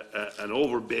 an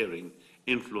overbearing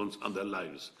influence on their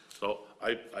lives. So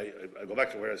I go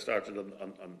back to where I started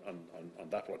on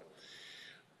that one.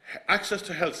 Access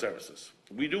to health services.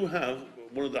 We do have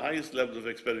one of the highest levels of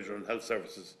expenditure on health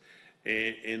services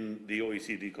in the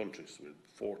OECD countries, with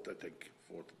 4th, I think,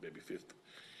 4th, maybe 5th,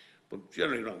 but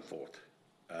generally around 4th.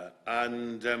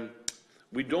 And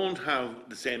we don't have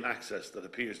the same access that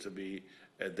appears to be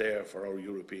there for our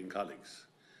European colleagues.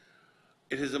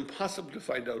 it is impossible to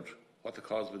find out what the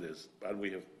cause of it is, and we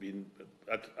have been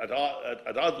at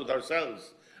odds with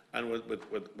ourselves and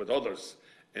with others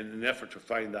in an effort to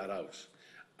find that out.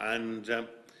 And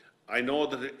I know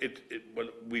that well,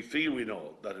 we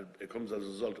know that it comes as a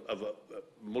result of a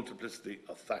multiplicity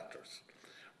of factors.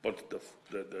 But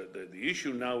the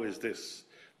issue now is this,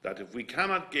 that if we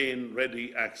cannot gain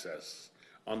ready access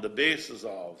on the basis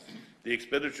of the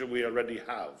expenditure we already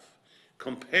have,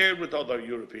 compared with other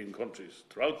European countries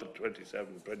throughout the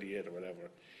 27, 28 or whatever,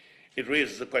 it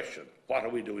raises the question, what are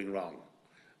we doing wrong?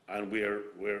 And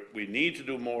we need to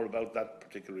do more about that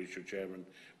particular issue, Chairman,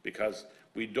 because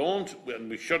we don't and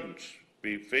we shouldn't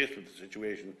be faced with a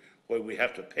situation where we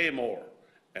have to pay more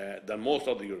than most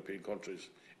other European countries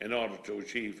in order to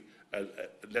achieve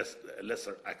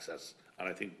lesser access. And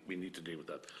I think we need to deal with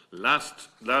that. Last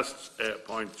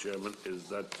point, Chairman, is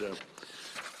that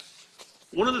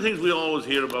one of the things we always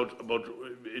hear about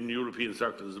in European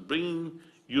circles is bringing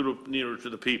Europe nearer to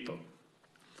the people.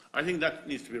 I think that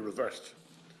needs to be reversed.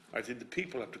 I think the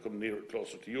people have to come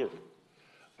closer to Europe.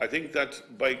 I think that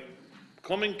by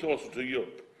coming closer to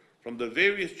Europe from the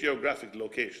various geographic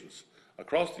locations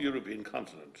across the European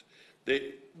continent,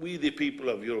 we, the people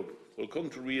of Europe, will come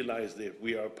to realise that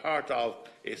we are part of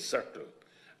a circle,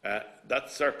 that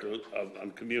circle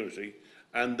and community,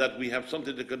 and that we have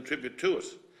something to contribute to it,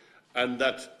 and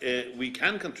that we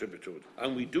can contribute to it,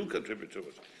 and we do contribute to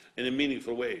it in a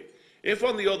meaningful way. If,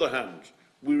 on the other hand,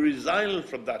 we resile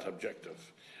from that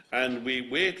objective and we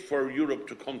wait for Europe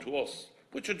to come to us,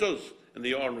 which it does in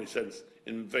the ordinary sense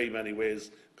in very many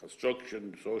ways,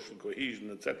 construction, social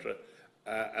cohesion, etc.,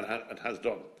 and has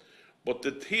done. But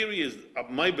the theory is,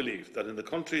 my belief, that in the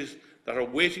countries that are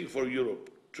waiting for Europe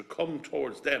to come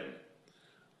towards them,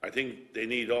 I think they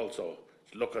need also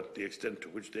to look at the extent to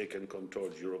which they can come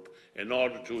towards Europe in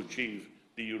order to achieve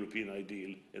the European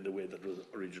ideal in the way that was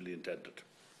originally intended.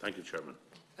 Thank you, Chairman.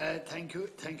 Thank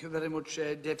you very much,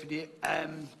 Deputy.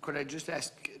 Could I just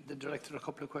ask the Director a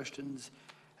couple of questions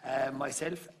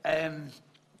myself?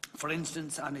 For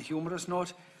instance, on a humorous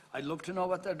note, I'd love to know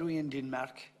what they're doing in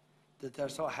Denmark, that they're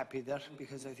so happy there,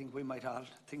 because I think we might all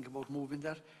think about moving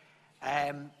there.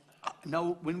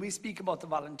 Now, when we speak about the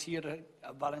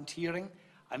volunteering,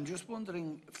 I'm just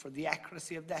wondering, for the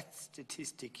accuracy of that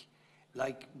statistic,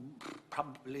 like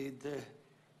probably the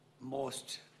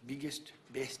biggest,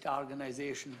 best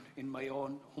organisation, in my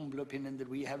own humble opinion, that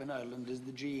we have in Ireland is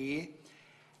the GAA.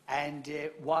 And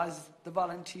was the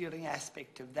volunteering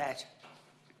aspect of that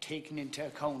taken into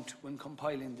account when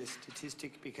compiling this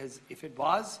statistic? Because if it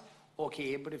was,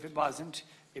 okay, but if it wasn't,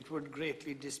 it would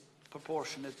greatly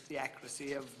disproportionate the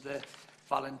accuracy of the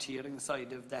volunteering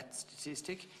side of that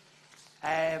statistic.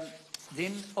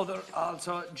 Then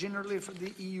also generally for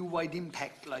the EU-wide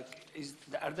impact, like,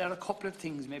 are there a couple of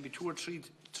things, maybe two or three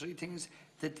things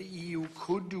that the EU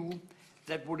could do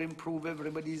that would improve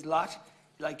everybody's lot?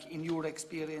 Like, in your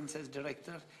experience as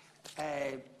Director,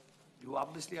 you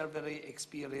obviously are very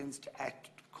experienced at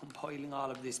compiling all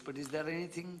of this, but is there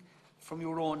anything from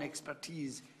your own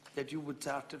expertise that you would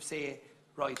sort of say,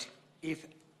 right, if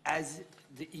as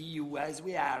the EU, as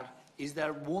we are, is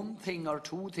there one thing or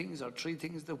two things or three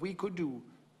things that we could do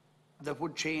that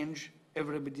would change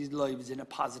everybody's lives in a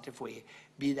positive way?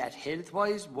 Be that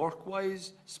health-wise,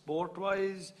 work-wise,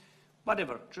 sport-wise,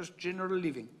 whatever, just general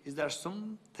living. Is there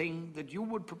something that you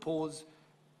would propose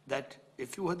that,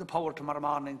 if you had the power tomorrow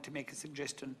morning to make a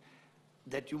suggestion,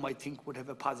 that you might think would have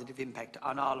a positive impact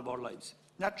on all of our lives?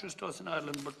 Not just us in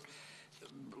Ireland, but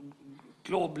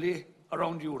globally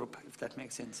around Europe, if that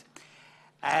makes sense.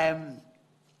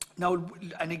 Now,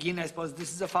 and again, I suppose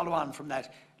this is a follow-on from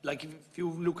that. Like, if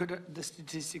you look at the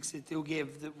statistics that you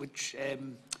gave, which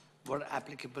were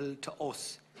applicable to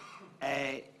us,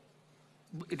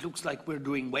 it looks like we're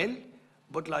doing well,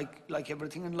 but like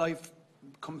everything in life,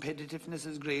 competitiveness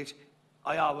is great.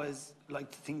 I always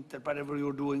like to think that whatever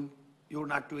you're doing, you're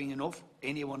not doing enough,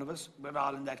 any one of us. We're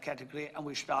all in that category, and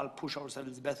we should all push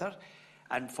ourselves better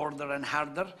and further and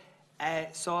harder.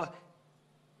 So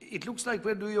it looks like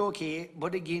we're doing okay,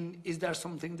 but again, is there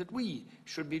something that we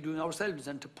should be doing ourselves,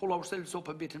 and to pull ourselves up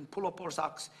a bit and pull up our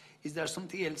socks? Is there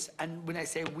something else? And when I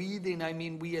say we, then I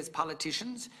mean we as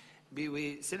politicians, be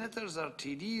we senators or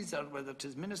TDs or whether it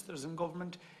is ministers in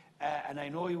government. And I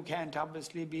know you can't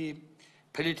obviously be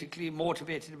politically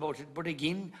motivated about it, but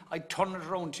again, I turn it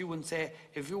around to you and say,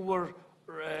 if you were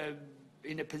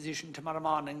in a position tomorrow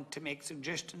morning to make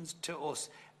suggestions to us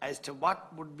as to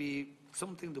what would be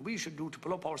something that we should do to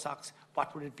pull up our socks,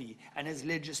 what would it be? And as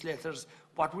legislators,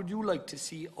 what would you like to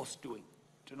see us doing?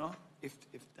 Do you know, if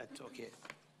that's okay?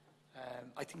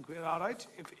 I think we're all right.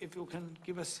 If you can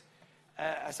give us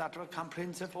a sort of a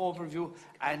comprehensive overview,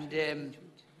 and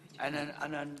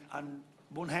on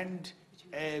one hand,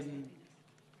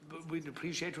 we'd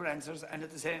appreciate your answers, and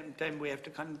at the same time, we have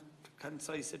to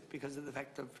concise it because of the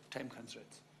fact of time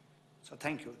constraints. So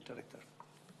thank you, Director.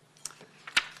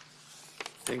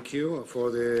 Thank you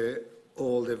for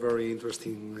all the very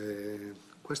interesting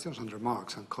questions and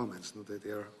remarks and comments. That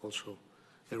they are also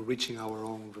enriching our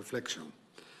own reflection.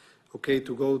 Okay,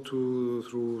 to go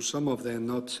through some of them,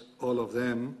 not all of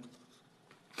them.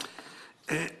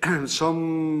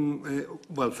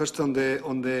 Well, first on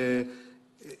the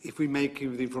if we make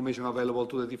the information available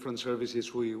to the different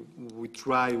services, we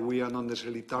are not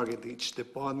necessarily target each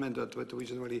department, but we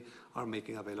generally are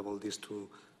making available this to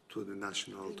the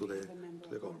national, to the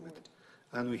government.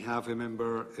 And we have a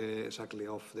member exactly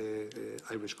of the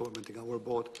Irish government in our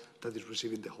board that is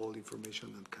receiving the whole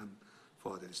information and can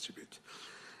further distribute.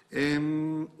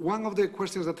 One of the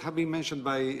questions that have been mentioned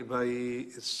by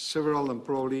several and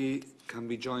probably can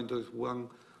be joined with one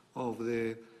of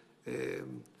the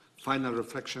final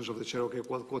reflections of the chair, okay,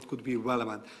 what could be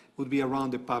relevant, would be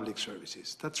around the public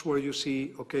services. That's where you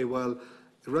see, okay, well,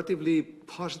 relatively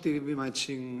positive image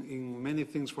in many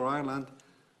things for Ireland,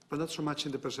 but not so much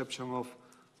in the perception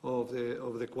of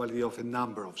the quality of a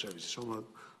number of services, some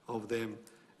of them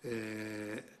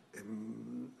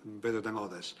better than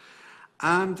others.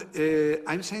 And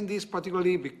I'm saying this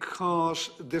particularly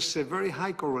because there's a very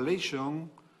high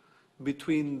correlation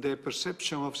between the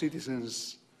perception of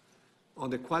citizens on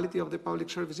the quality of the public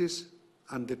services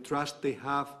and the trust they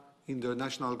have in the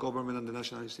national government and the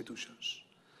national institutions.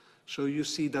 So you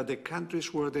see that the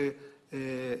countries where the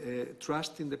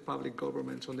trust in the public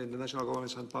governments, on the national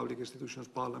governments and public institutions,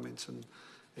 parliaments and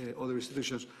other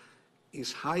institutions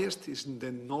is highest is in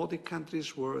the Nordic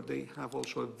countries, where they have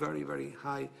also a very, very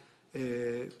high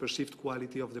perceived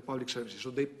quality of the public services.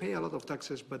 So they pay a lot of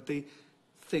taxes, but they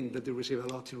think that they receive a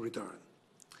lot in return.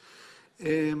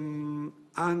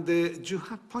 And you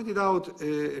have pointed out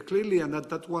clearly, and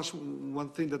that was one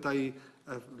thing that I,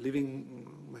 living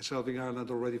myself in Ireland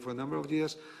already for a number of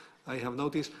years, I have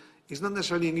noticed, it's not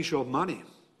necessarily an issue of money.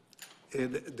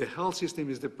 The health system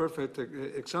is the perfect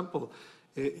example.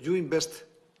 You invest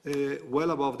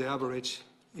well above the average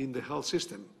in the health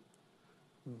system,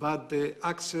 but the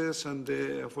access and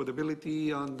the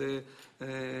affordability and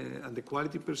the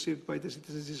quality perceived by the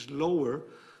citizens is lower.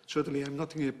 Certainly, I'm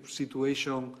not in a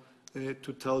situation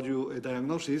to tell you a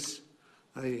diagnosis.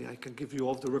 I can give you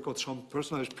off the record some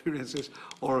personal experiences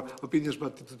or opinions,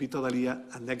 but it would be totally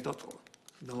anecdotal.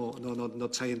 No,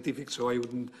 not scientific, so I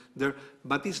wouldn't there.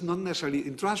 But it's not necessarily,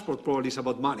 in transport probably it's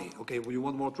about money. Okay, when you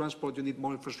want more transport, you need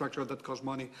more infrastructure that costs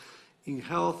money. In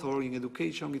health or in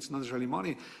education, it's not necessarily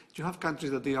money. You have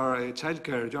countries that they are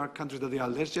childcare. You have countries that they are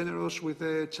less generous with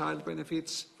child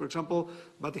benefits, for example,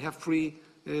 but they have free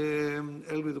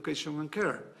early education and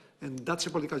care. And that's a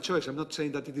political choice. I'm not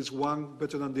saying that it is one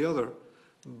better than the other,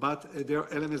 but there are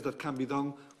elements that can be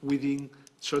done within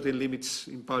certain limits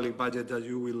in public budget that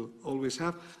you will always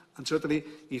have. And certainly,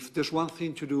 if there's one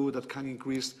thing to do that can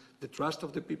increase the trust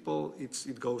of the people,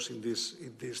 it goes in this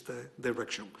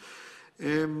direction.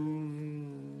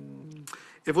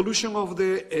 Evolution of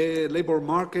the labour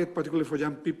market, particularly for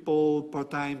young people,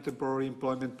 part-time, temporary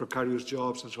employment, precarious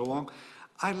jobs, and so on.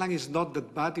 Ireland is not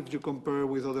that bad if you compare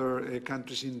with other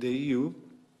countries in the EU.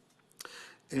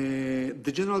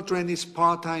 The general trend is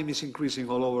part-time is increasing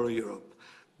all over Europe.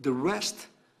 The rest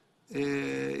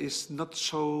is not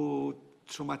so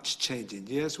much changing.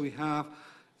 Yes, we have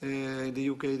in the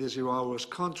UK the 0 hours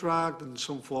contract and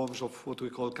some forms of what we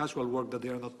call casual work that they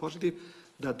are not positive,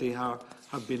 that they have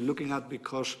been looking at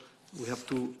because we have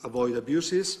to avoid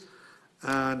abuses.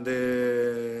 And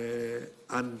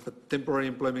temporary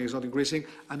employment is not increasing.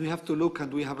 And we have to look,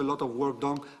 and we have a lot of work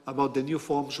done about the new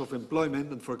forms of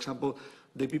employment. And for example,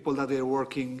 the people that are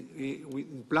working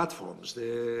in platforms,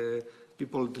 the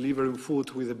people delivering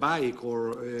food with a bike,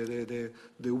 or the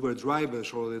Uber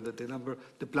drivers, or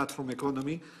the platform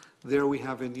economy. There we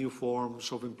have a new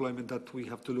forms of employment that we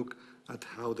have to look at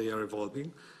how they are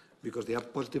evolving, because they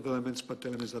have positive elements, but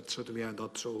elements that certainly are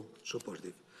not so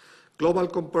positive. Global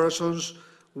comparisons,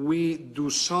 we do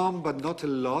some, but not a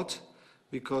lot,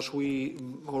 because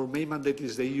our main mandate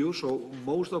is the EU, so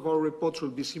most of our reports will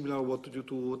be similar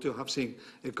to what you have seen,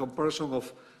 a comparison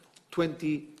of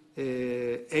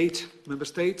 28 member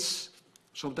states,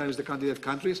 sometimes the candidate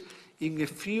countries. In a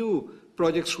few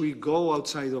projects, we go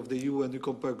outside of the EU and we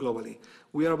compare globally.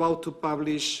 We are about to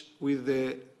publish with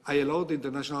the ILO, the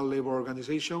International Labour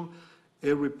Organization,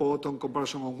 a report on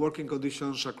comparison on working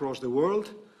conditions across the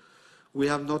world. We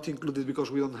have not included,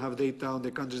 because we don't have data on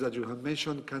the countries that you have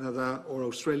mentioned, Canada or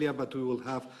Australia, but we will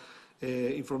have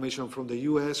information from the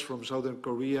US, from Southern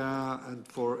Korea, and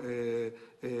for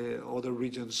other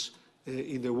regions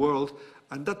in the world.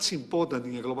 And that's important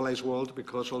in a globalized world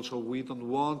because also we don't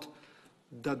want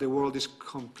that the world is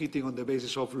competing on the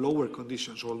basis of lower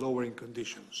conditions or lowering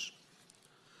conditions.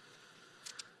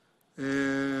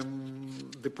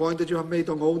 The point that you have made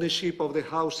on ownership of the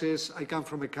houses, I come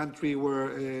from a country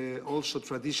where also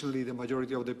traditionally the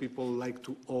majority of the people like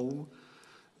to own,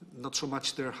 not so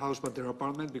much their house but their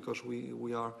apartment, because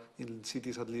we are in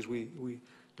cities, at least we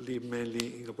live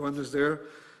mainly in apartments there.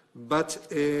 But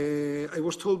I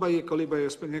was told by a colleague, by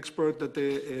an expert, that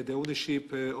the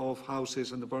ownership of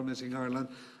houses and apartments in Ireland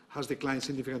has declined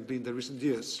significantly in the recent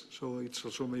years. So it's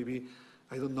also maybe,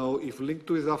 I don't know, if linked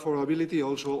to the affordability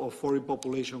also of foreign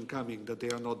population coming, that they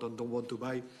are not, don't want to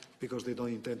buy because they don't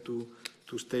intend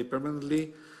to stay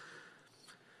permanently.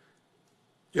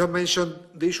 You have mentioned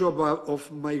the issue of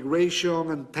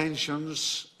migration and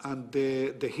tensions and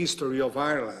the history of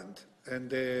Ireland.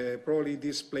 And probably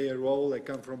this play a role. I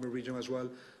come from a region as well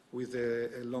with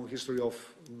a long history of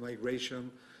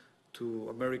migration to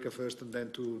America first and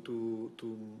then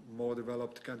to more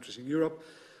developed countries in Europe.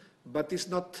 But it's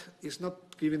not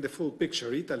giving the full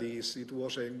picture. Italy, it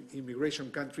was an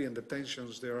immigration country and the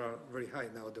tensions there are very high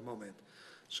now at the moment.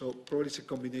 So probably it's a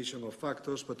combination of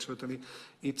factors, but certainly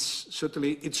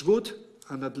it's good.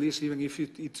 And at least even if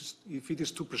it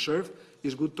is to preserve,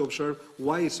 it's good to observe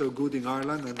why it's so good in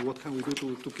Ireland and what can we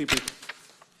do to keep it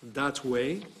that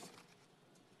way.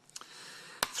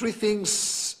 Three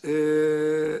things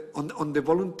on the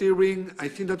volunteering. I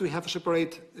think that we have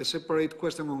a separate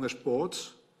question on the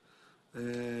sports.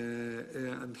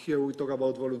 And here we talk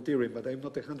about volunteering, but I'm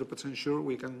not 100% sure.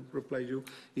 We can reply you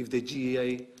if the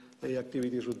GAA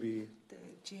activities would be... The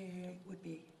GAA would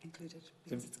be included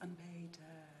because it's unpaid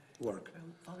work.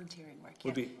 Volunteering work,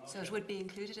 Would be. So it would be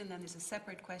included, and then there's a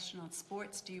separate question on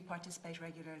sports. Do you participate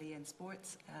regularly in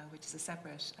sports, which is a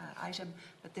separate item,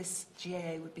 but this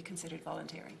GAA would be considered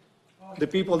volunteering. The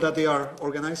people that they are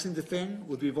organizing the thing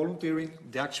would be volunteering.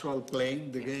 The actual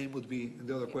playing the game would be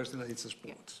the other question, that it's a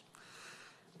sports.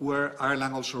 Where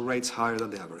Ireland also rates higher than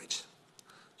the average.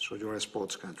 So you're a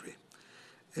sports country.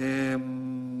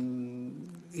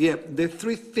 Yeah, the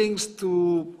three things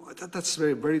that's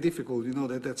very, very difficult, you know,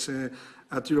 that's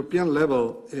at European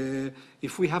level.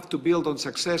 If we have to build on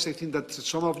success, I think that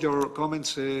some of your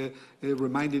comments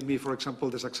reminded me, for example,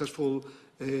 the successful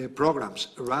programs.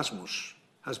 Erasmus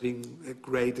has been a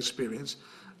great experience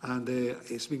and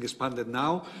it's being expanded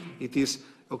now. It is,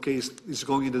 okay, it's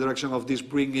going in the direction of this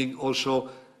bringing also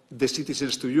the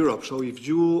citizens to Europe. So if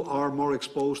you are more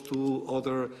exposed to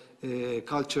other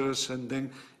cultures, and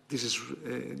then this is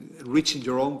reaching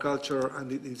your own culture,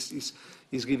 and it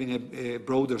is giving a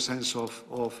broader sense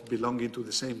of belonging to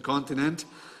the same continent.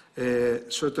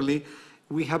 Certainly,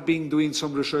 we have been doing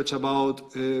some research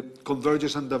about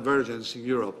convergence and divergence in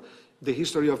Europe. The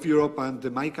history of Europe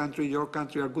and my country, your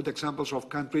country, are good examples of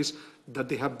countries that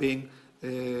they have been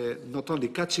not only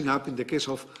catching up, in the case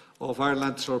of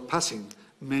Ireland, surpassing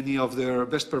many of their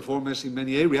best performers in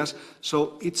many areas.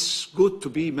 So it's good to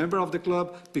be a member of the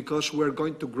club because we're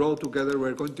going to grow together,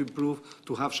 we're going to improve,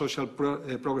 to have social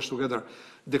progress together.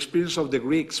 The experience of the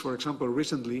Greeks, for example,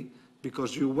 recently,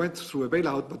 because you went through a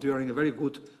bailout, but you are in a very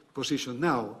good position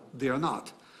now, they are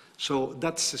not. So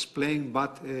that's explained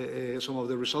some of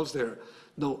the results there.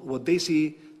 No, what they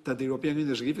see that the European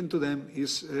Union is giving to them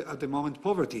is at the moment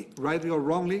poverty, rightly or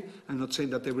wrongly. I'm not saying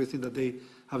that everything that they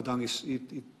have done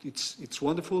it's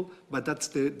wonderful, but that's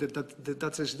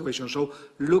the situation. So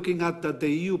looking at that, the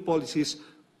EU policies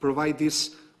provide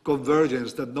this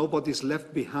convergence, that nobody is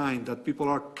left behind, that people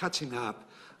are catching up.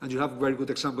 And you have very good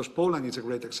examples. Poland is a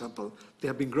great example. They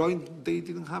have been growing. They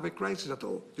didn't have a crisis at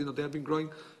all. You know, they have been growing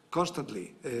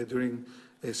constantly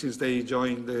since they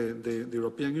joined the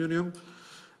European Union.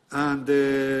 And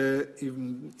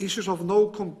issues of no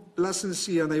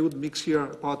complacency, and I would mix here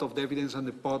part of the evidence and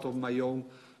the part of my own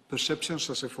perceptions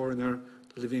as a foreigner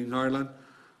living in Ireland.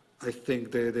 I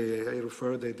think I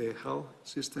refer the health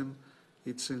system.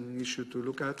 It's an issue to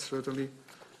look at, certainly.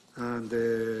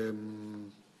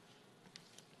 And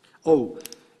oh,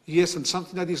 yes, and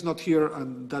something that is not here,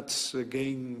 and that's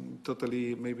again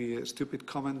totally maybe a stupid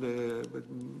comment, but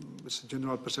it's a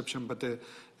general perception, but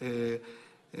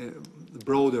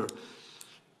broader.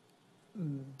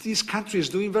 This country is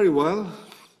doing very well,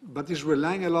 but is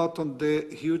relying a lot on the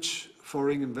huge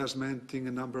foreign investment in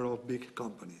a number of big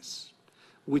companies,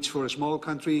 which for a small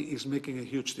country is making a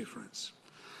huge difference.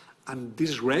 And this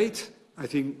is great. I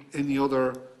think any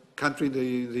other country in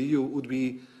the EU would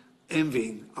be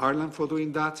envying Ireland for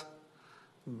doing that,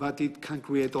 but it can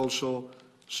create also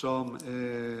some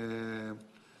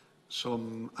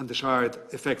undesired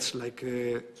effects like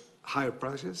higher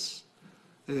prices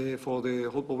for the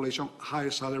whole population,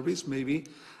 higher salaries maybe,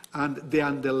 and the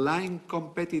underlying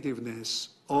competitiveness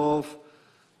of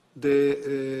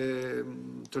the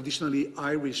traditionally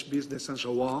Irish business and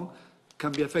so on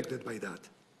can be affected by that.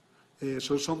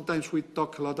 So sometimes we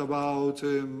talk a lot about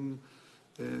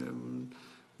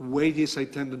wages, I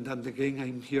tend, and again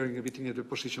I'm hearing a bit in the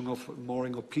position of more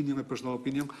in opinion, a personal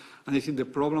opinion, and I think the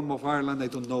problem of Ireland, I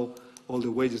don't know all the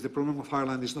wages, the problem of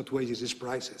Ireland is not wages, it's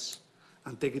prices.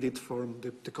 And taking it from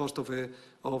the cost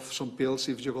of some pills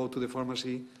if you go to the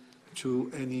pharmacy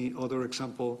to any other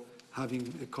example,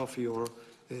 having a coffee or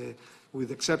with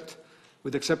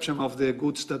the exception of the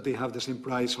goods that they have the same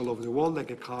price all over the world,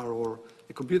 like a car or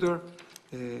a computer,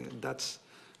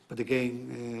 but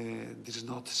again, this is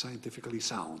not scientifically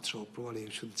sound, so probably I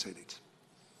shouldn't say it.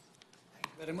 Thank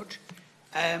you very much.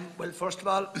 Well, first of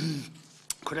all,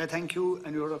 could I thank you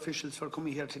and your officials for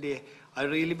coming here today. I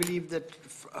really believe that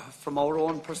from our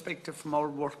own perspective, from our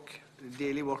work,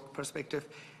 daily work perspective,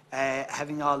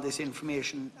 having all this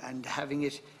information and having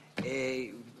it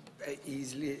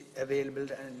easily available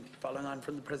and following on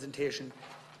from the presentation,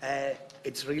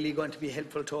 it's really going to be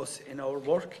helpful to us in our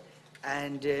work.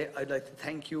 And I'd like to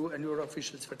thank you and your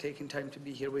officials for taking time to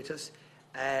be here with us.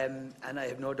 And I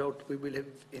have no doubt we will have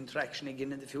interaction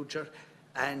again in the future.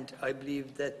 And I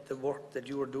believe that the work that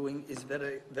you are doing is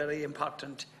very, very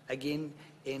important, again,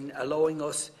 in allowing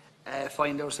us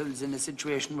find ourselves in a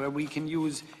situation where we can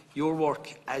use your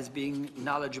work as being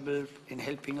knowledgeable in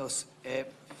helping us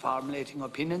formulating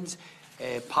opinions,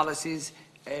 policies,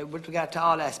 with regard to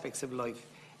all aspects of life.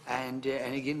 And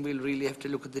again, we'll really have to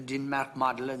look at the Denmark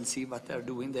model and see what they're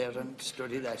doing there and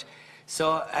study that.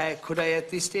 So could I, at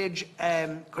this stage,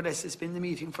 could I suspend the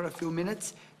meeting for a few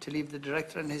minutes to leave the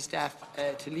director and his staff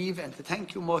to leave, and to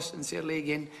thank you most sincerely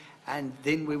again, and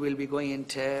then we will be going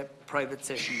into private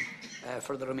session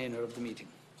for the remainder of the meeting.